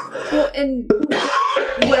 Well, and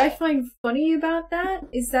what I find funny about that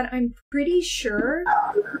is that I'm pretty sure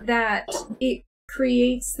that it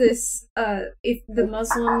creates this, if the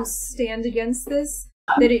Muslims stand against this,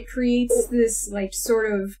 that it creates this,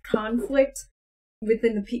 sort of conflict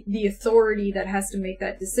within the authority that has to make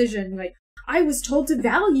that decision. Like, I was told to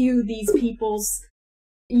value these people's,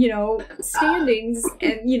 standings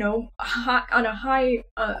and, on a higher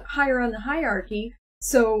on the hierarchy.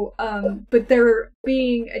 So, but they're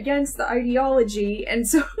being against the ideology, and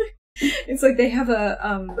so it's like they have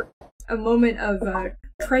a moment of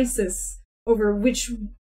crisis over which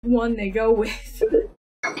one they go with.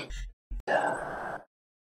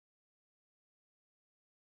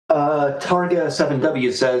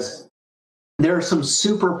 Targa7W says, there are some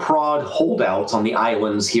super prod holdouts on the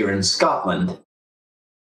islands here in Scotland.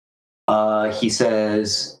 He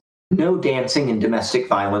says, no dancing and domestic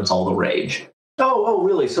violence all the rage. Oh,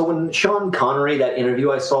 really? So when Sean Connery, that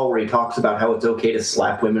interview I saw where he talks about how it's okay to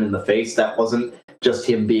slap women in the face, that wasn't just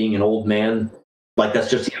him being an old man? Like, that's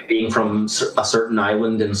just him being from a certain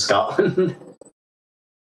island in Scotland?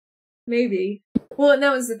 Maybe. Well, and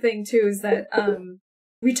that was the thing, too, is that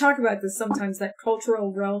we talk about this sometimes, that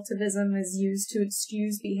cultural relativism is used to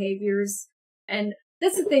excuse behaviors. And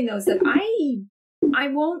that's the thing, though, is that I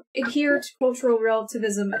won't adhere to cultural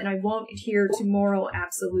relativism and I won't adhere to moral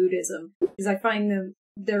absolutism, because I find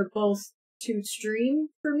they're both too extreme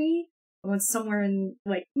for me. I want somewhere in,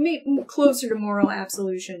 closer to moral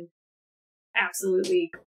absolution.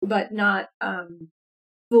 Absolutely, but not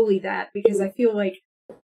fully that, because I feel like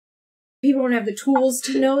people don't have the tools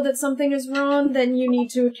to know that something is wrong, then you need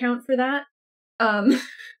to account for that.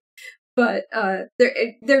 But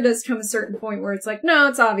there does come a certain point where it's like, no,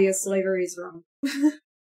 it's obvious slavery is wrong.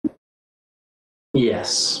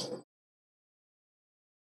 Yes.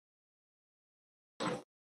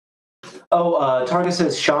 Oh, Targa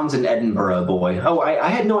says Sean's an Edinburgh boy. Oh, I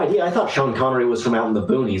had no idea. I thought Sean Connery was from out in the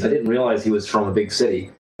boonies. I didn't realize he was from a big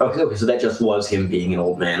city. Okay, so that just was him being an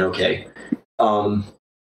old man. Okay.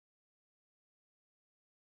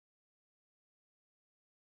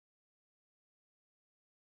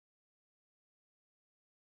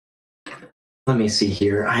 Let me see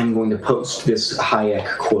here. I'm going to post this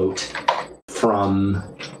Hayek quote from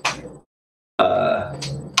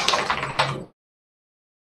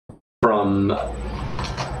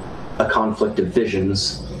a conflict of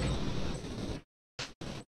visions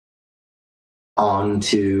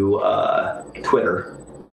onto Twitter,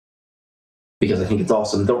 because I think it's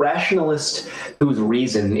awesome. The rationalist whose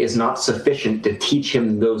reason is not sufficient to teach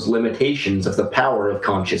him those limitations of the power of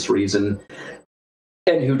conscious reason,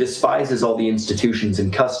 and who despises all the institutions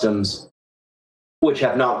and customs which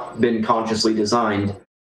have not been consciously designed,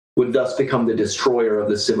 would thus become the destroyer of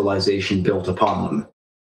the civilization built upon them.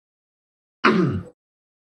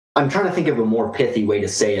 I'm trying to think of a more pithy way to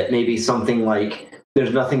say it. Maybe something like,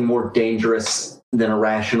 there's nothing more dangerous than a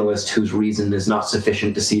rationalist whose reason is not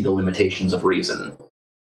sufficient to see the limitations of reason.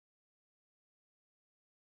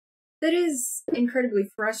 That is incredibly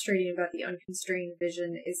frustrating about the unconstrained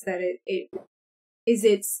vision, is that it is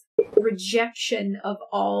its rejection of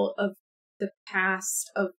all of the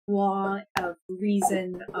past, of law, of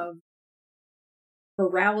reason, of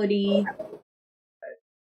morality,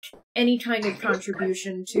 any kind of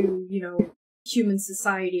contribution to, human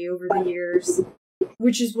society over the years,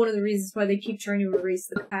 which is one of the reasons why they keep trying to erase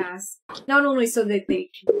the past. Not only so that they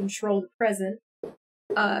can control the present,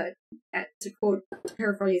 to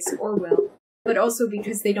paraphrase Orwell, but also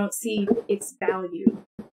because they don't see its value.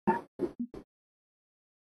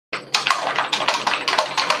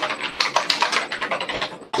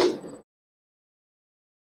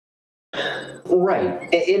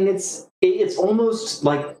 Right, and it's almost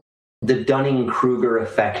like the Dunning-Kruger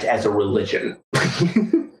effect as a religion.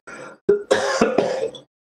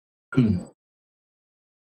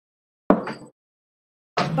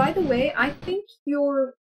 By the way, I think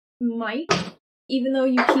your mic, even though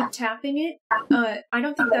you keep tapping it, I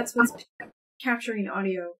don't think that's what's capturing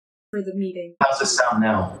audio for the meeting. How's it sound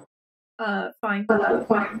now? Fine.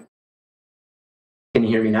 Can you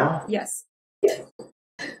hear me now? Yes.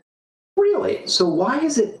 Really? So why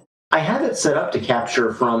is it... I have it set up to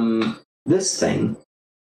capture from this thing.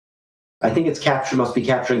 I think it's must be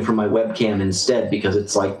capturing from my webcam instead, because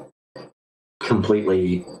it's, like,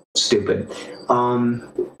 completely stupid.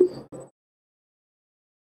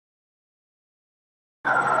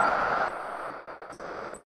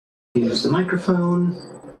 Use the microphone.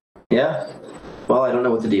 Yeah? Well, I don't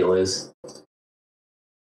know what the deal is.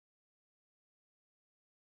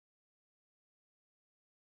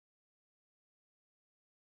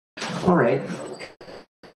 All right.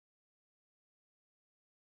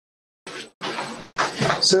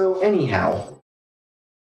 So anyhow,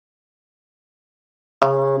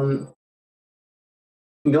 going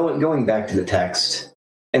back to the text,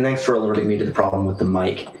 and thanks for alerting me to the problem with the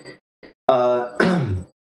mic.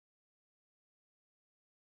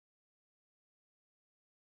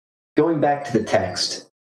 Going back to the text,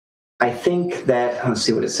 I think that, let's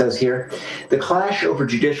see what it says here. The clash over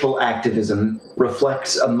judicial activism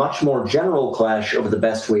reflects a much more general clash over the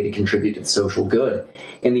best way to contribute to the social good.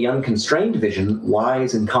 In the unconstrained vision,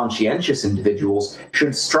 wise and conscientious individuals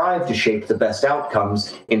should strive to shape the best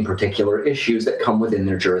outcomes in particular issues that come within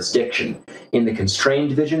their jurisdiction. In the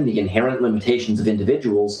constrained vision, the inherent limitations of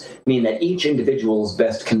individuals mean that each individual's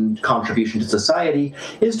best contribution to society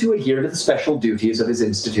is to adhere to the special duties of his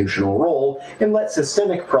institutional role and let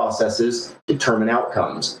systemic processes determine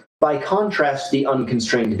outcomes. By contrast, the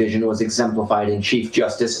unconstrained vision was exemplified in Chief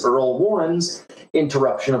Justice Earl Warren's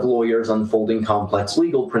interruption of lawyers unfolding complex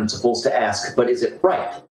legal principles to ask, but is it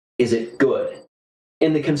right? Is it good?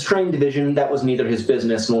 In the constrained vision, that was neither his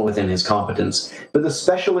business nor within his competence, but the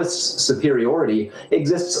specialist's superiority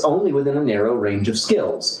exists only within a narrow range of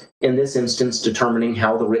skills, in this instance determining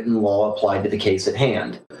how the written law applied to the case at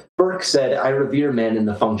hand. Burke said, "I revere men in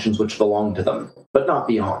the functions which belong to them, but not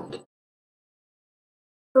beyond."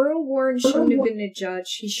 Earl Warren shouldn't have been a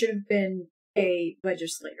judge. He should have been a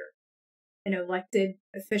legislator, an elected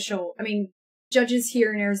official. I mean, judges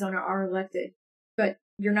here in Arizona are elected, but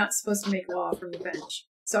you're not supposed to make law from the bench.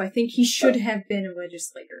 So I think he should have been a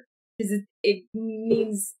legislator, because it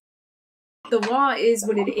means the law is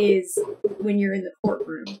what it is when you're in the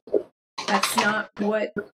courtroom. That's not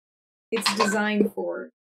what it's designed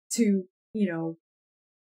for, to,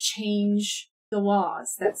 change the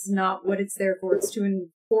laws. That's not what it's there for. It's to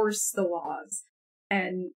enforce the laws.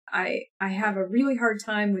 And I have a really hard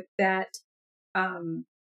time with that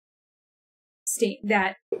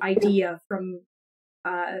that idea from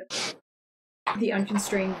the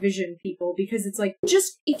unconstrained vision people, because it's like,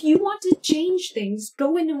 just if you want to change things,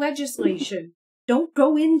 go into legislation. Don't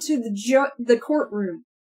go into the courtroom.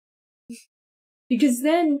 Because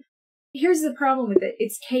then, here's the problem with it.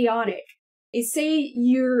 It's chaotic. Say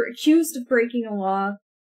you're accused of breaking a law,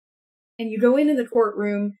 and you go into the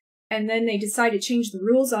courtroom, and then they decide to change the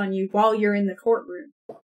rules on you while you're in the courtroom.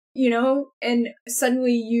 You know, and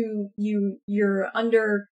suddenly you're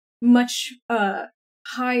under much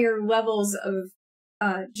higher levels of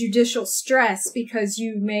judicial stress because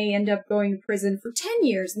you may end up going to prison for 10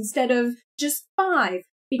 years instead of just 5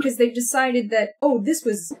 because they've decided that, oh, this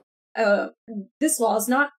law is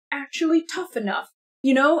not actually tough enough.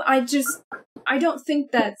 You know, I don't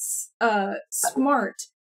think that's smart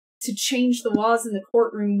to change the laws in the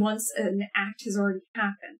courtroom once an act has already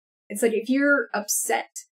happened. It's like if you're upset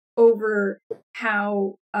over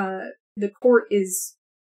how the court is,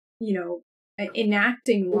 you know,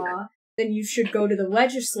 enacting law, then you should go to the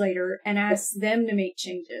legislator and ask them to make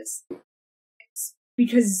changes.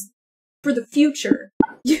 Because for the future,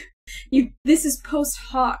 this is post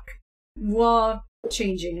hoc law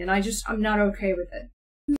changing, and I'm not okay with it.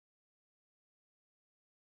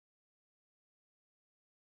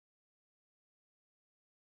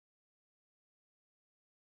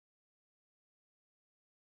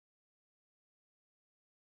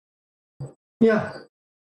 Yeah.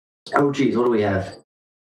 Oh, geez, what do we have?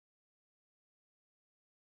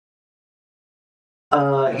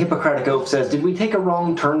 Hippocratic Oath says, did we take a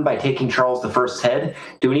wrong turn by taking Charles I's head?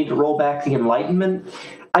 Do we need to roll back the Enlightenment?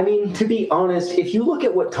 I mean, to be honest, if you look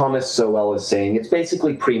at what Thomas Sowell is saying, it's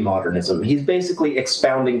basically pre-modernism. He's basically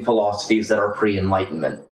expounding philosophies that are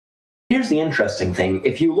pre-Enlightenment. Here's the interesting thing.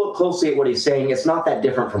 If you look closely at what he's saying, it's not that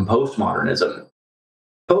different from postmodernism.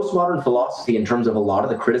 Postmodern philosophy, in terms of a lot of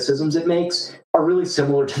the criticisms it makes, are really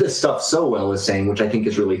similar to the stuff Sowell is saying, which I think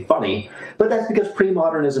is really funny. But that's because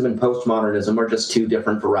pre-modernism and postmodernism are just two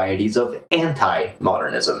different varieties of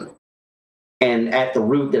anti-modernism. And at the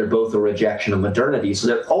root, they're both a rejection of modernity, so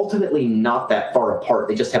they're ultimately not that far apart.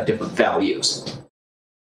 They just have different values.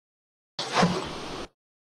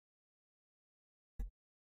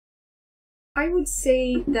 I would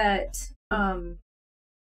say that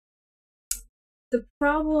the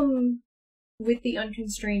problem with the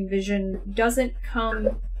unconstrained vision doesn't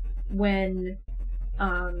come when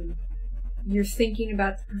you're thinking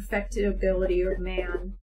about the perfectibility of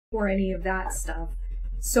man or any of that stuff,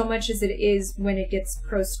 so much as it is when it gets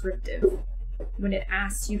proscriptive, when it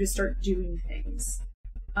asks you to start doing things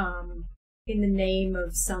in the name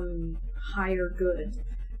of some higher good.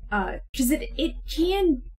 Because it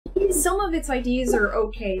can, some of its ideas are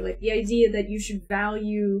okay, like the idea that you should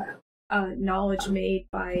value knowledge made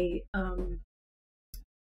by,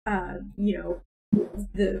 you know,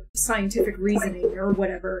 the scientific reasoning or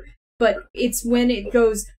whatever, but it's when it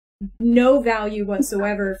goes no value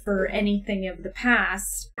whatsoever for anything of the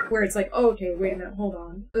past, where it's like, oh, okay, wait a minute, hold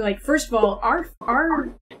on. Like, first of all, our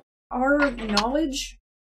knowledge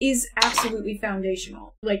is absolutely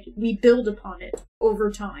foundational. Like, we build upon it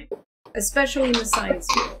over time, especially in the science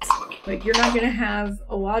fields. Like, you're not going to have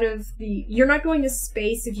a lot of you're not going to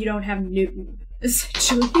space if you don't have Newton,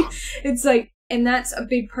 essentially. It's like, and that's a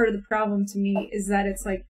big part of the problem to me, is that it's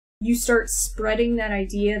like, you start spreading that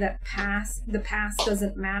idea that the past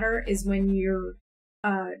doesn't matter, is when you're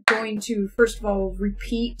going to, first of all,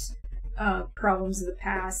 repeat problems of the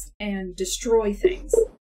past and destroy things.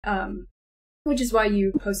 Which is why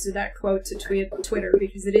you posted that quote to Twitter,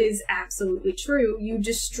 because it is absolutely true. You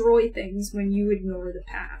destroy things when you ignore the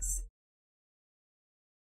past.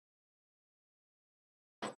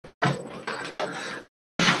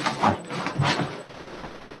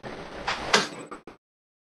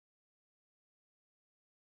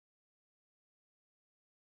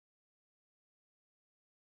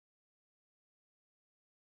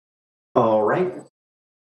 All right.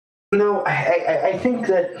 No, I think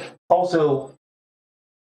that also,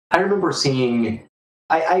 I remember seeing,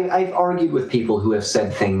 I've argued with people who have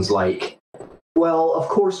said things like, well, of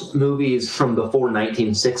course movies from before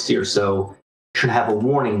 1960 or so should have a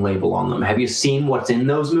warning label on them. Have you seen what's in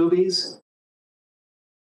those movies?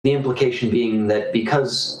 The implication being that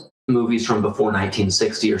because movies from before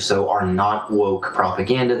 1960 or so are not woke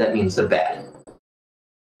propaganda, that means they're bad.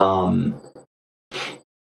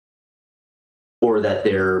 Or that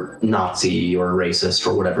they're Nazi or racist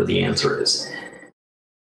or whatever the answer is.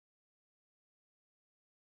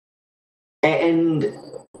 And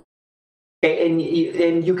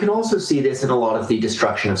you can also see this in a lot of the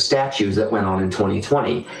destruction of statues that went on in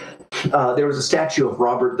 2020. There was a statue of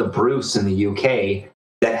Robert the Bruce in the UK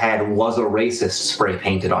that was a racist spray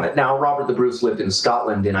painted on it. Now, Robert the Bruce lived in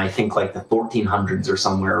Scotland in, I think, like the 1400s or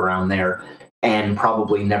somewhere around there, and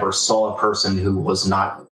probably never saw a person who was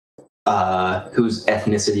not whose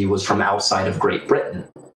ethnicity was from outside of Great Britain.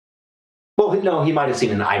 Well, no, he might have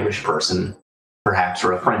seen an Irish person, perhaps,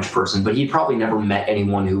 or a French person, but he probably never met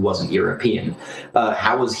anyone who wasn't European.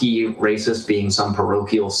 How was he racist, being some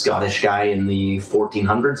parochial Scottish guy in the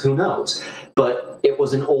 1400s? Who knows? But it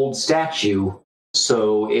was an old statue,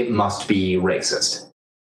 so it must be racist.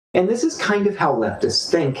 And this is kind of how leftists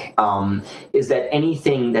think, is that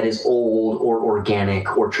anything that is old or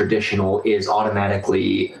organic or traditional is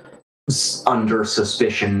automatically under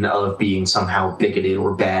suspicion of being somehow bigoted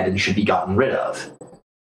or bad and should be gotten rid of.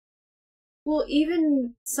 Well,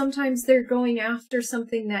 even sometimes they're going after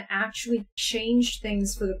something that actually changed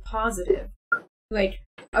things for the positive. Like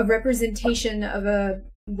a representation of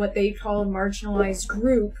what they call a marginalized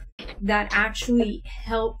group that actually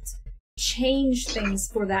helped change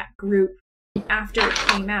things for that group after it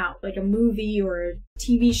came out, like a movie or a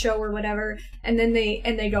TV show or whatever, and then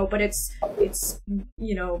they go, but it's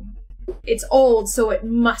it's old, so it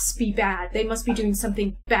must be bad. They must be doing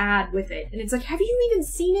something bad with it. And it's like, have you even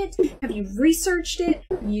seen it? Have you researched it?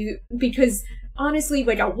 Because honestly,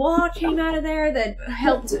 like a law came out of there that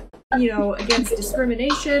helped, against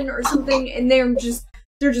discrimination or something, and they're just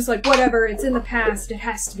like, whatever, it's in the past, it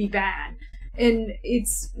has to be bad. And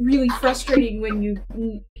it's really frustrating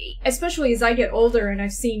when especially as I get older and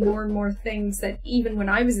I've seen more and more things that even when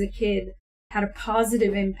I was a kid had a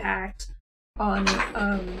positive impact on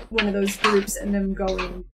one of those groups, and them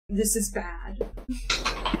going, this is bad.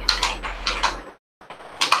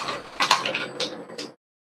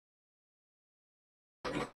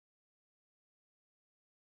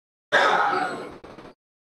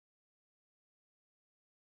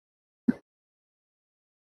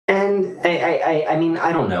 And I mean,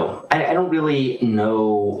 I don't know. I don't really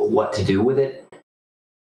know what to do with it.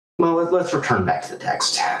 Well, let's return back to the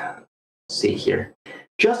text. Let's see here.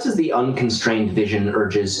 Just as the unconstrained vision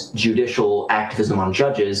urges judicial activism on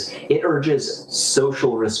judges, it urges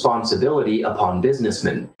social responsibility upon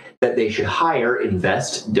businessmen, that they should hire,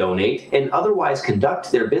 invest, donate, and otherwise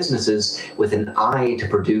conduct their businesses with an eye to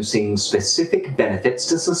producing specific benefits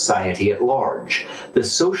to society at large. The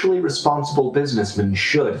socially responsible businessman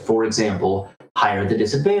should, for example, hire the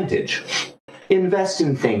disadvantaged. Invest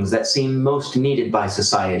in things that seem most needed by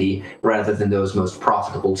society rather than those most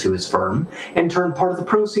profitable to his firm, and turn part of the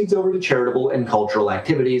proceeds over to charitable and cultural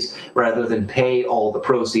activities rather than pay all the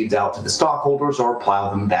proceeds out to the stockholders or plow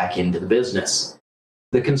them back into the business.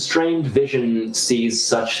 The constrained vision sees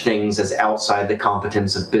such things as outside the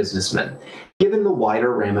competence of businessmen, given the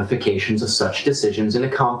wider ramifications of such decisions in a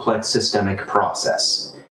complex systemic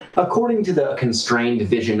process. According to the constrained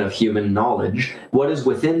vision of human knowledge, what is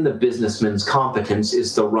within the businessman's competence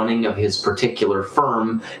is the running of his particular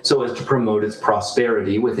firm so as to promote its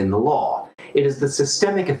prosperity within the law. It is the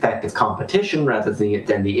systemic effect of competition rather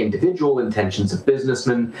than the individual intentions of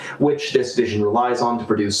businessmen, which this vision relies on to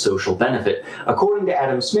produce social benefit. According to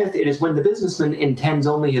Adam Smith, it is when the businessman intends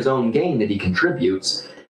only his own gain that he contributes,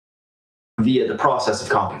 via the process of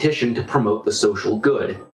competition, to promote the social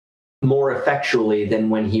good, more effectually than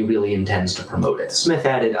when he really intends to promote it. Smith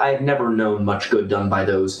added, I have never known much good done by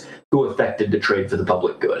those who affected to trade for the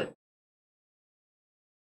public good.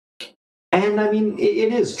 And I mean,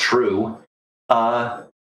 it is true.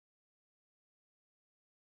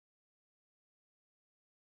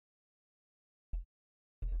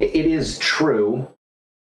 It is true.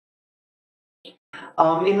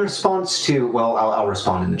 In response to, well, I'll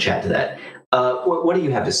respond in the chat to that. What do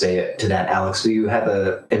you have to say to that, Alex? Do you have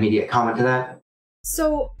an immediate comment to that?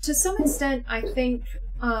 So, to some extent, I think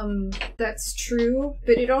that's true,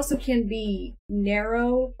 but it also can be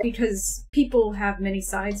narrow because people have many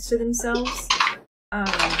sides to themselves.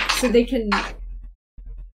 So they can...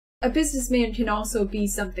 A businessman can also be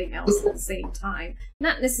something else at the same time.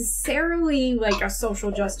 Not necessarily like a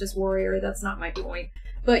social justice warrior, that's not my point.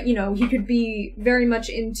 But, he could be very much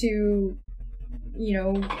into,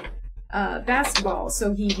 basketball,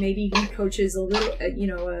 so he coaches a little,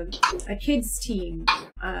 a kids team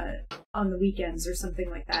on the weekends or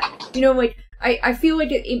something like that. I feel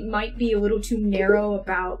like it might be a little too narrow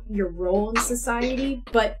about your role in society,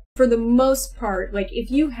 but for the most part, like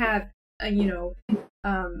if you have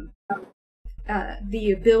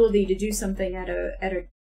the ability to do something at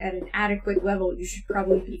an adequate level, you should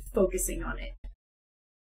probably be focusing on it.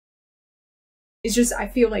 It's just, I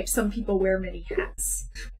feel like some people wear many hats.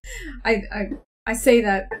 I say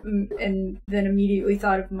that and then immediately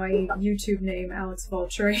thought of my YouTube name, Alex of All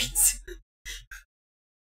Trades.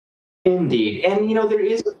 Indeed. And, there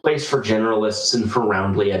is a place for generalists and for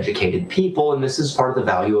roundly educated people, and this is part of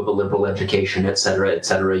the value of a liberal education,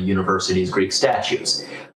 etc., universities, Greek statues.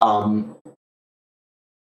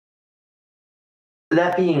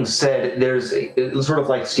 that being said, there's sort of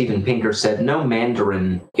like Steven Pinker said, no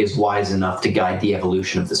Mandarin is wise enough to guide the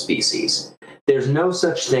evolution of the species. There's no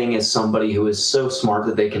such thing as somebody who is so smart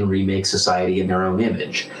that they can remake society in their own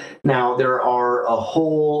image. Now, there are a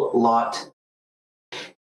whole lot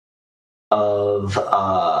of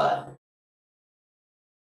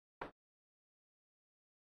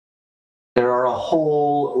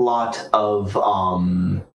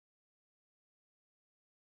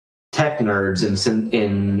tech nerds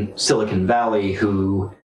in Silicon Valley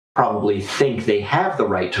who probably think they have the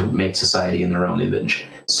right to make society in their own image.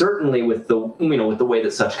 Certainly, with the way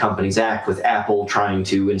that such companies act, with Apple trying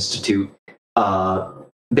to institute,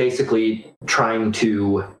 basically trying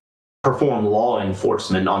to perform law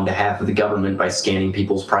enforcement on behalf of the government by scanning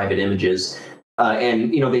people's private images.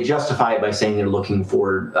 And they justify it by saying they're looking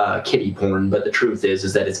for kiddie porn, but the truth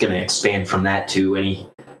is that it's going to expand from that to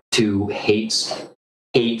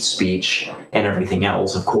hate speech and everything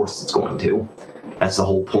else. Of course, it's going to. That's the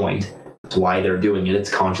whole point. That's why they're doing it. It's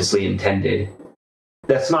consciously intended.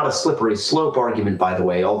 That's not a slippery slope argument, by the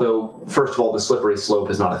way, although, first of all, the slippery slope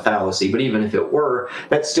is not a fallacy, but even if it were,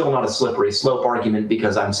 that's still not a slippery slope argument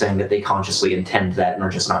because I'm saying that they consciously intend that and are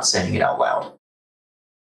just not saying it out loud.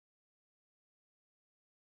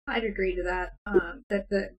 I'd agree to that,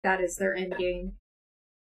 that is their end game.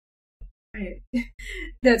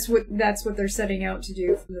 That's what they're setting out to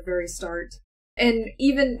do from the very start. And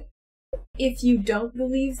even if you don't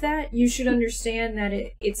believe that, you should understand that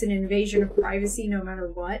it's an invasion of privacy no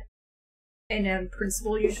matter what. And in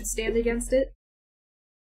principle, you should stand against it.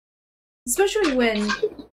 Especially when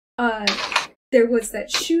there was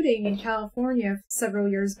that shooting in California several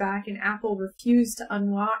years back and Apple refused to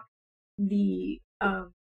unlock the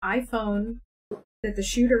iPhone that the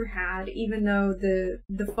shooter had, even though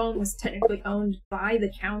the phone was technically owned by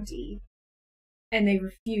the county, and they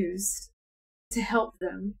refused to help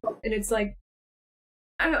them. And it's like,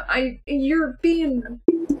 you're being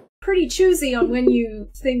pretty choosy on when you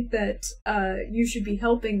think that you should be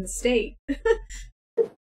helping the state.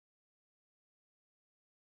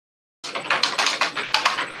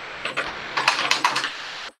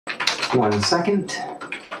 One second.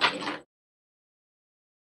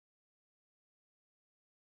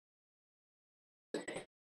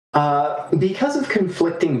 Because of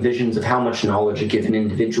conflicting visions of how much knowledge a given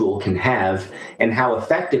individual can have and how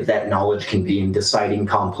effective that knowledge can be in deciding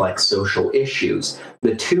complex social issues,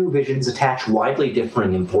 the two visions attach widely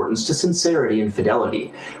differing importance to sincerity and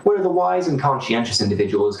fidelity. Where the wise and conscientious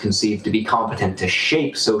individual is conceived to be competent to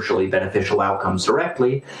shape socially beneficial outcomes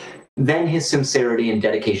directly, then his sincerity and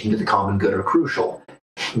dedication to the common good are crucial.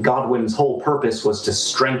 Godwin's whole purpose was to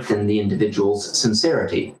strengthen the individual's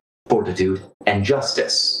sincerity, fortitude, and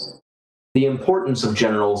justice. The importance of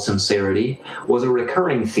general sincerity was a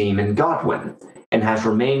recurring theme in Godwin, and has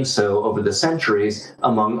remained so over the centuries,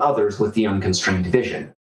 among others with the unconstrained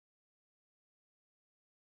vision.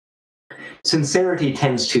 Sincerity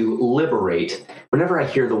tends to liberate. Whenever I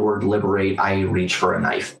hear the word liberate, I reach for a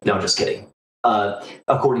knife. No, just kidding.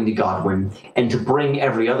 According to Godwin, and to bring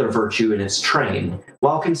every other virtue in its train.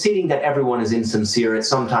 While conceding that everyone is insincere at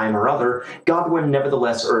some time or other, Godwin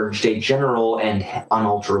nevertheless urged a general and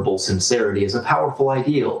unalterable sincerity as a powerful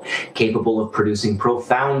ideal, capable of producing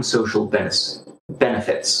profound social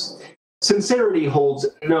benefits. Sincerity holds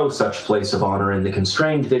no such place of honor in the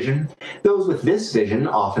constrained vision. Those with this vision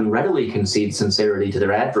often readily concede sincerity to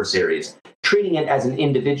their adversaries, treating it as an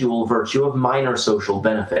individual virtue of minor social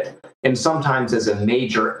benefit, and sometimes as a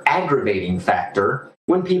major aggravating factor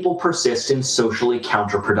when people persist in socially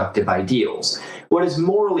counterproductive ideals. What is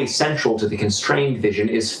morally central to the constrained vision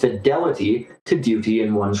is fidelity to duty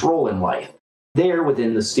in one's role in life. There,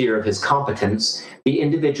 within the sphere of his competence, the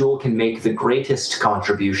individual can make the greatest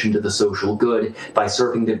contribution to the social good by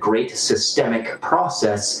serving the great systemic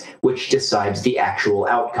process which decides the actual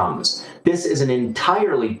outcomes. This is an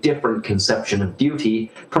entirely different conception of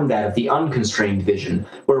duty from that of the unconstrained vision,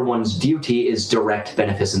 where one's duty is direct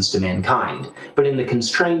beneficence to mankind. But in the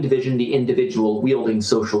constrained vision, the individual wielding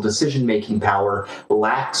social decision-making power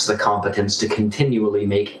lacks the competence to continually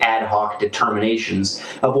make ad hoc determinations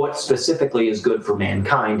of what specifically is good for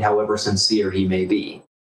mankind, however sincere he may be.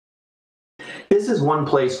 This is one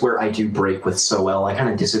place where I do break with Sowell. I kind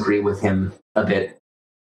of disagree with him a bit.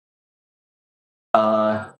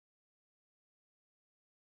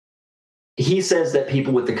 He says that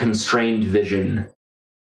people with the constrained vision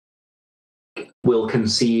will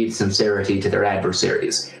concede sincerity to their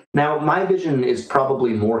adversaries. Now, my vision is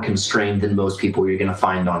probably more constrained than most people you're going to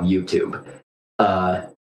find on YouTube. I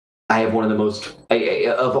have one of the most,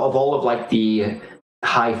 of all of like the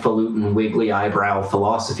highfalutin, wiggly eyebrow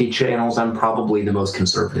philosophy channels, I'm probably the most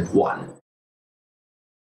conservative one.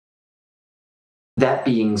 That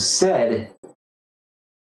being said,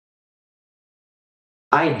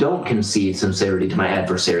 I don't concede sincerity to my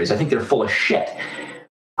adversaries. I think they're full of shit.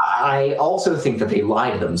 I also think that they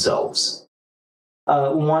lie to themselves.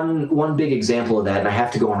 One big example of that, and I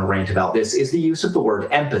have to go on a rant about this, is the use of the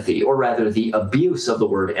word empathy, or rather the abuse of the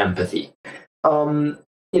word empathy.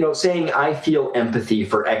 Saying I feel empathy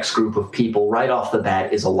for X group of people right off the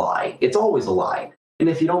bat is a lie. It's always a lie. And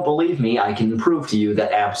if you don't believe me, I can prove to you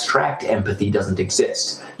that abstract empathy doesn't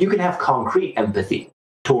exist. You can have concrete empathy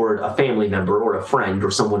toward a family member or a friend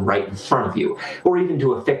or someone right in front of you, or even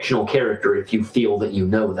to a fictional character if you feel that you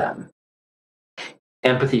know them.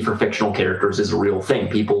 Empathy for fictional characters is a real thing.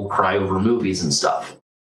 People cry over movies and stuff.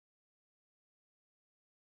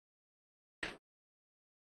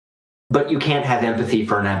 But you can't have empathy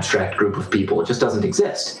for an abstract group of people. It just doesn't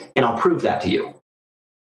exist. And I'll prove that to you.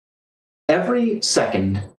 Every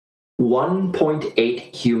second, 1.8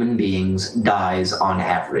 human beings dies on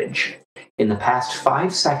average. In the past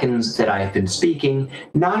 5 seconds that I've been speaking,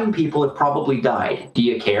 9 people have probably died. Do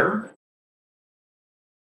you care?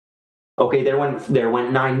 Okay, there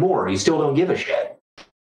went 9 more. You still don't give a shit.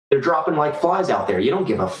 They're dropping like flies out there. You don't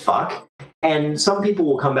give a fuck. And some people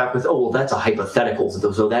will come back with, oh, well, that's a hypothetical,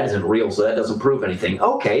 so that isn't real, so that doesn't prove anything.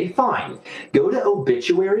 Okay, fine. Go to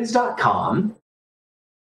obituaries.com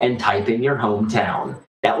and type in your hometown.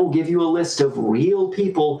 That will give you a list of real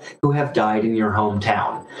people who have died in your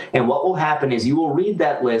hometown. And what will happen is you will read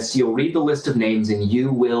that list, you'll read the list of names, and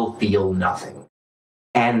you will feel nothing.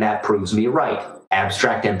 And that proves me right.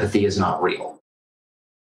 Abstract empathy is not real.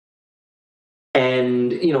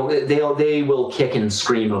 And, they will kick and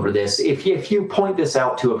scream over this. If you point this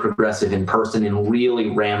out to a progressive in person and really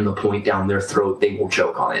ram the point down their throat, they will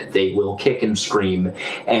choke on it. They will kick and scream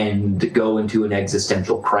and go into an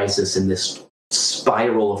existential crisis in this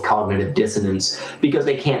spiral of cognitive dissonance because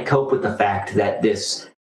they can't cope with the fact that this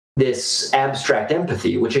abstract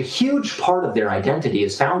empathy, which a huge part of their identity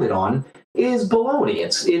is founded on, is baloney.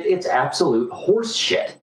 It's absolute horse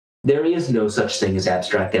shit. There is no such thing as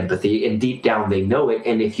abstract empathy, and deep down they know it.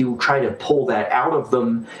 And if you try to pull that out of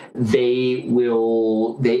them, they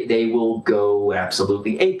will go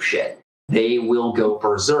absolutely apeshit. They will go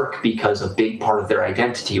berserk because a big part of their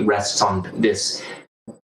identity rests on this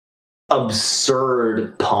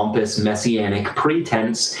absurd, pompous, messianic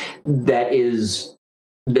pretense that is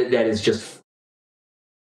just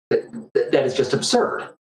absurd.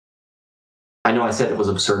 I know I said it was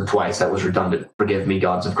absurd twice. That was redundant. Forgive me,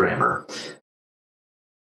 gods of grammar.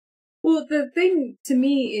 Well, the thing to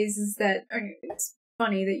me is that it's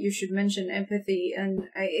funny that you should mention empathy, and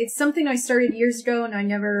it's something I started years ago, and I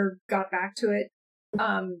never got back to it.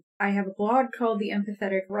 I have a blog called The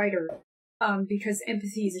Empathetic Writer, because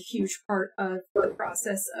empathy is a huge part of the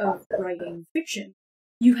process of writing fiction.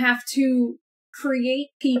 You have to create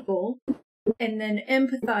people and then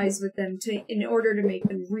empathize with them in order to make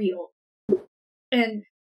them real. And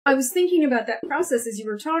I was thinking about that process as you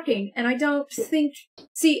were talking, and I don't think...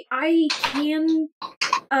 See, I can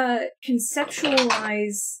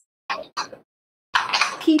conceptualize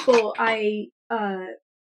people. I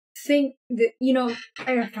think that,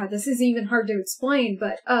 oh God, this is even hard to explain,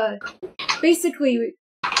 but basically,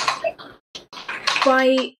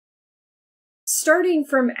 by starting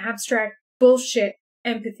from abstract bullshit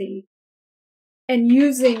empathy and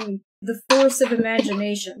using the force of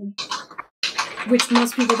imagination, which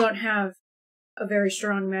most people don't have a very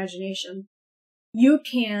strong imagination, you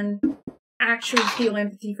can actually feel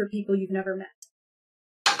empathy for people you've never met,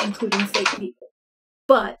 including fake people.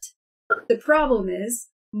 But the problem is,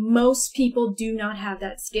 most people do not have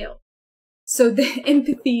that skill. So the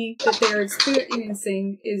empathy that they're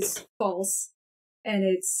experiencing is false, and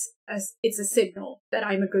it's a signal that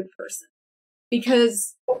I'm a good person.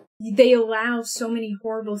 Because they allow so many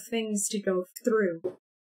horrible things to go through.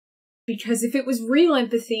 Because if it was real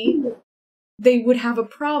empathy, they would have a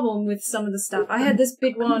problem with some of the stuff. I had this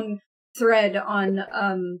big long thread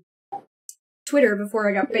on Twitter before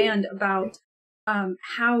I got banned about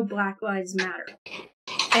how Black Lives Matter.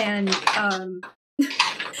 And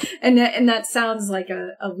and that sounds like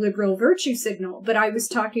a liberal virtue signal, but I was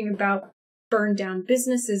talking about burned down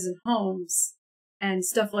businesses and homes and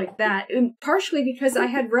stuff like that, and partially because I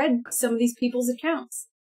had read some of these people's accounts.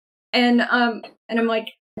 And I'm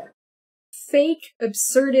like, fake,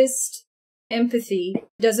 absurdist empathy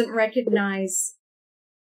doesn't recognize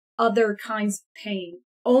other kinds of pain.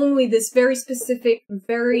 Only this very specific,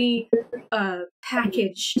 very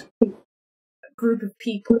packaged group of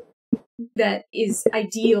people that is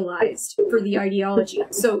idealized for the ideology.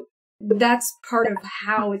 So that's part of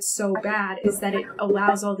how it's so bad, is that it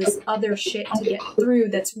allows all this other shit to get through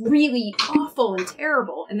that's really awful and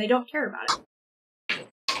terrible, and they don't care about it.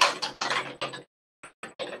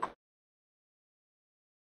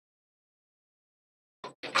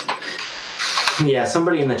 Yeah,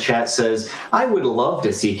 somebody in the chat says, I would love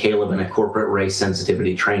to see Caleb in a corporate race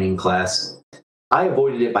sensitivity training class. I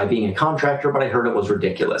avoided it by being a contractor, but I heard it was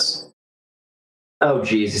ridiculous. Oh,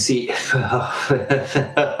 geez. You see,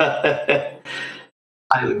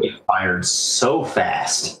 I would get fired so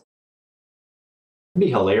fast. It'd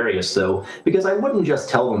be hilarious, though, because I wouldn't just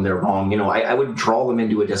tell them they're wrong. You know, I would draw them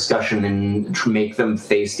into a discussion and make them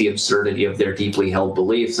face the absurdity of their deeply held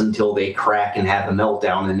beliefs until they crack and have a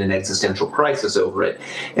meltdown and an existential crisis over it.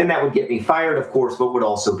 And that would get me fired, of course, but would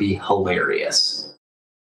also be hilarious.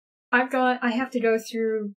 I have to go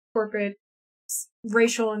through corporate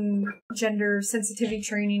racial and gender sensitivity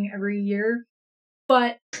training every year.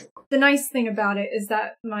 But the nice thing about it is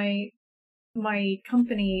that my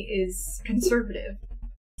company is conservative.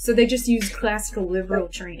 So they just use classical liberal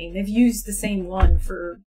training. They've used the same one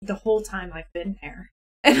for the whole time I've been there.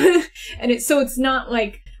 And it's not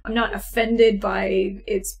like I'm not offended by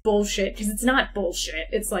its bullshit, because it's not bullshit.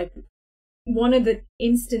 It's like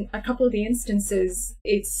a couple of the instances,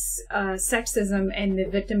 it's sexism, and the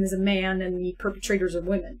victim is a man and the perpetrators are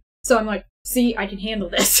women. So I'm like, see, I can handle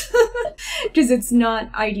this. Because it's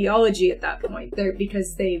not ideology at that point,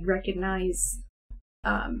 because they recognize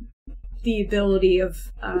the ability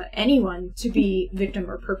of anyone to be victim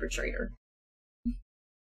or perpetrator.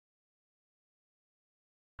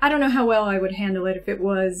 I don't know how well I would handle it if it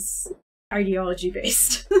was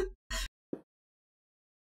ideology-based.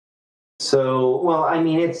 So, well, I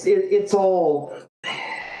mean, it's all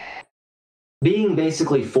being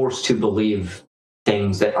basically forced to believe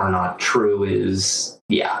things that are not true is,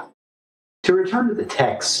 yeah. To return to the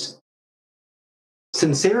text,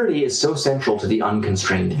 sincerity is so central to the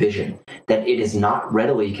unconstrained vision that it is not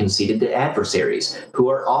readily conceded to adversaries, who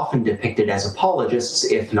are often depicted as apologists,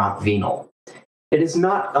 if not venal. It is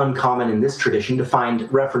not uncommon in this tradition to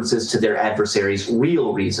find references to their adversaries'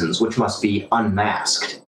 real reasons, which must be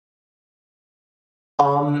unmasked.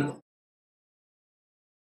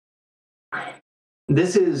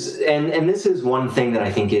 This is one thing that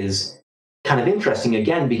I think is kind of interesting,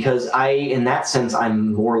 again, because in that sense,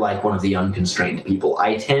 I'm more like one of the unconstrained people.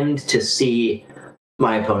 I tend to see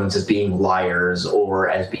my opponents as being liars or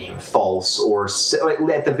as being false or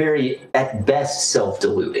at best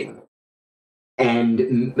self-deluding.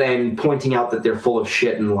 And pointing out that they're full of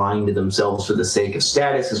shit and lying to themselves for the sake of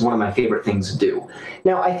status is one of my favorite things to do.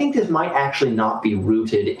 Now, I think this might actually not be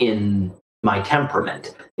rooted in my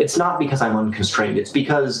temperament. It's not because I'm unconstrained. It's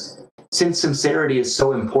because since sincerity is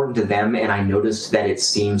so important to them and I noticed that it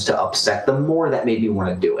seems to upset them more, that made me want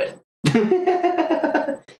to do it.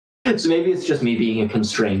 So maybe it's just me being a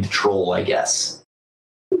constrained troll, I guess.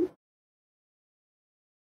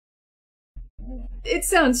 It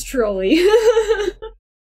sounds trolly.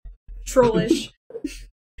 Trollish.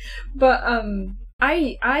 But,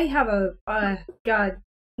 I have God,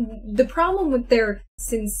 the problem with their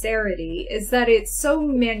sincerity is that it's so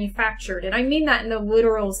manufactured, and I mean that in the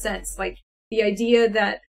literal sense, like the idea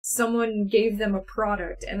that someone gave them a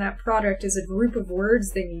product, and that product is a group of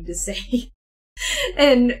words they need to say.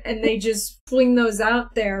 and they just fling those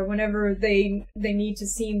out there whenever they need to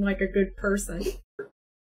seem like a good person.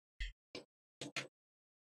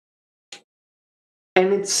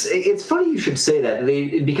 And it's funny you should say that,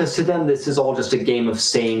 because to them this is all just a game of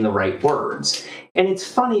saying the right words. And it's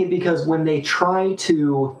funny because when they try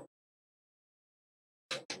to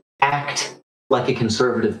act like a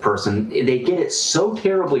conservative person, they get it so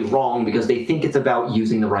terribly wrong because they think it's about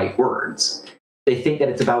using the right words. They think that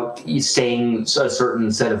it's about saying a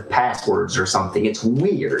certain set of passwords or something. It's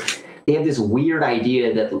weird. They have this weird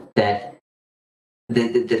idea that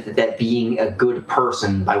being a good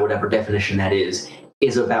person, by whatever definition that is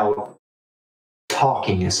about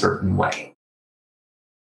talking a certain way.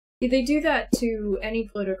 They do that to any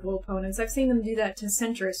political opponents. I've seen them do that to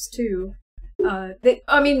centrists too.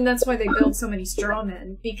 That's why they build so many straw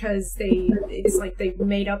men, because it's like they've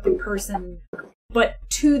made up a person, but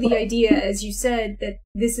to the idea, as you said, that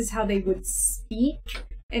this is how they would speak,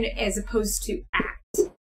 and as opposed to act,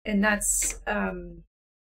 and that's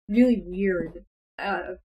really weird.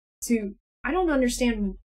 I don't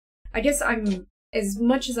understand. I guess as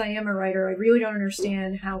much as I am a writer, I really don't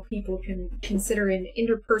understand how people can consider in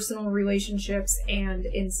interpersonal relationships and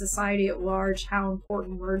in society at large how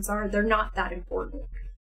important words are. They're not that important.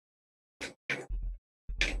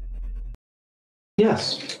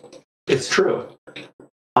 Yes. It's true.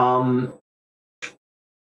 Oh,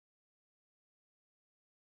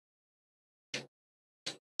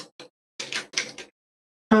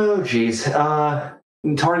 geez.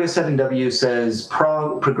 Targa7W says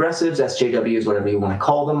progressives, SJWs, whatever you want to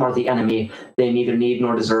call them, are the enemy. They neither need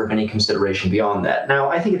nor deserve any consideration beyond that. Now,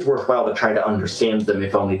 I think it's worthwhile to try to understand them,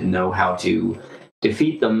 if only to know how to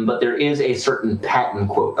defeat them, but there is a certain Patton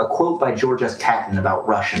quote, a quote by George S. Patton about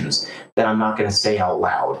Russians that I'm not going to say out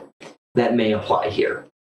loud, that may apply here.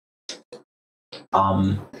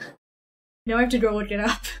 Now I have to go look it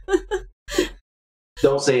up.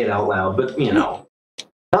 Don't say it out loud, but, you know.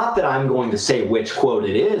 Not that I'm going to say which quote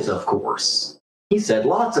it is, of course. He said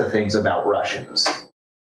lots of things about Russians.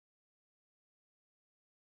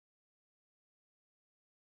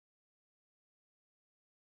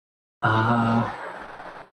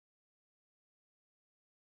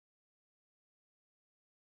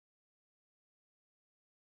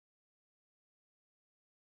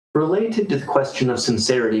 Related to the question of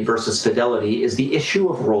sincerity versus fidelity is the issue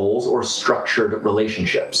of roles or structured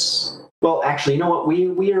relationships. Well, actually, you know what?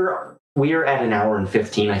 We are at an hour and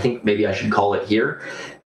 15. I think maybe I should call it here.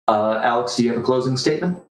 Alex, do you have a closing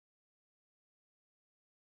statement?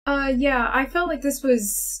 Yeah, I felt like this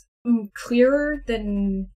was clearer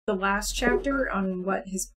than the last chapter on what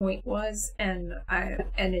his point was, and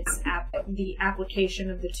it's the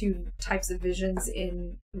application of the two types of visions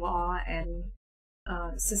in law and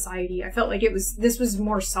society. I felt like this was a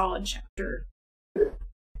more solid chapter.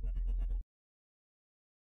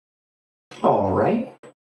 All right.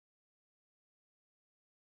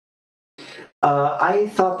 I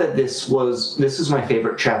thought that this is my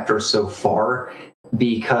favorite chapter so far,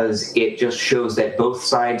 because it just shows that both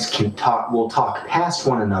sides will talk past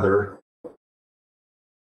one another,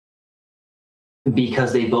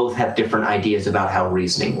 because they both have different ideas about how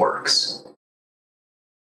reasoning works.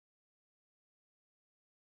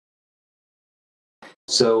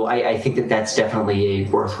 So I think that that's definitely a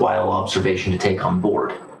worthwhile observation to take on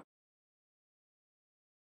board.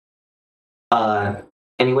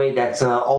 Anyway, that's all.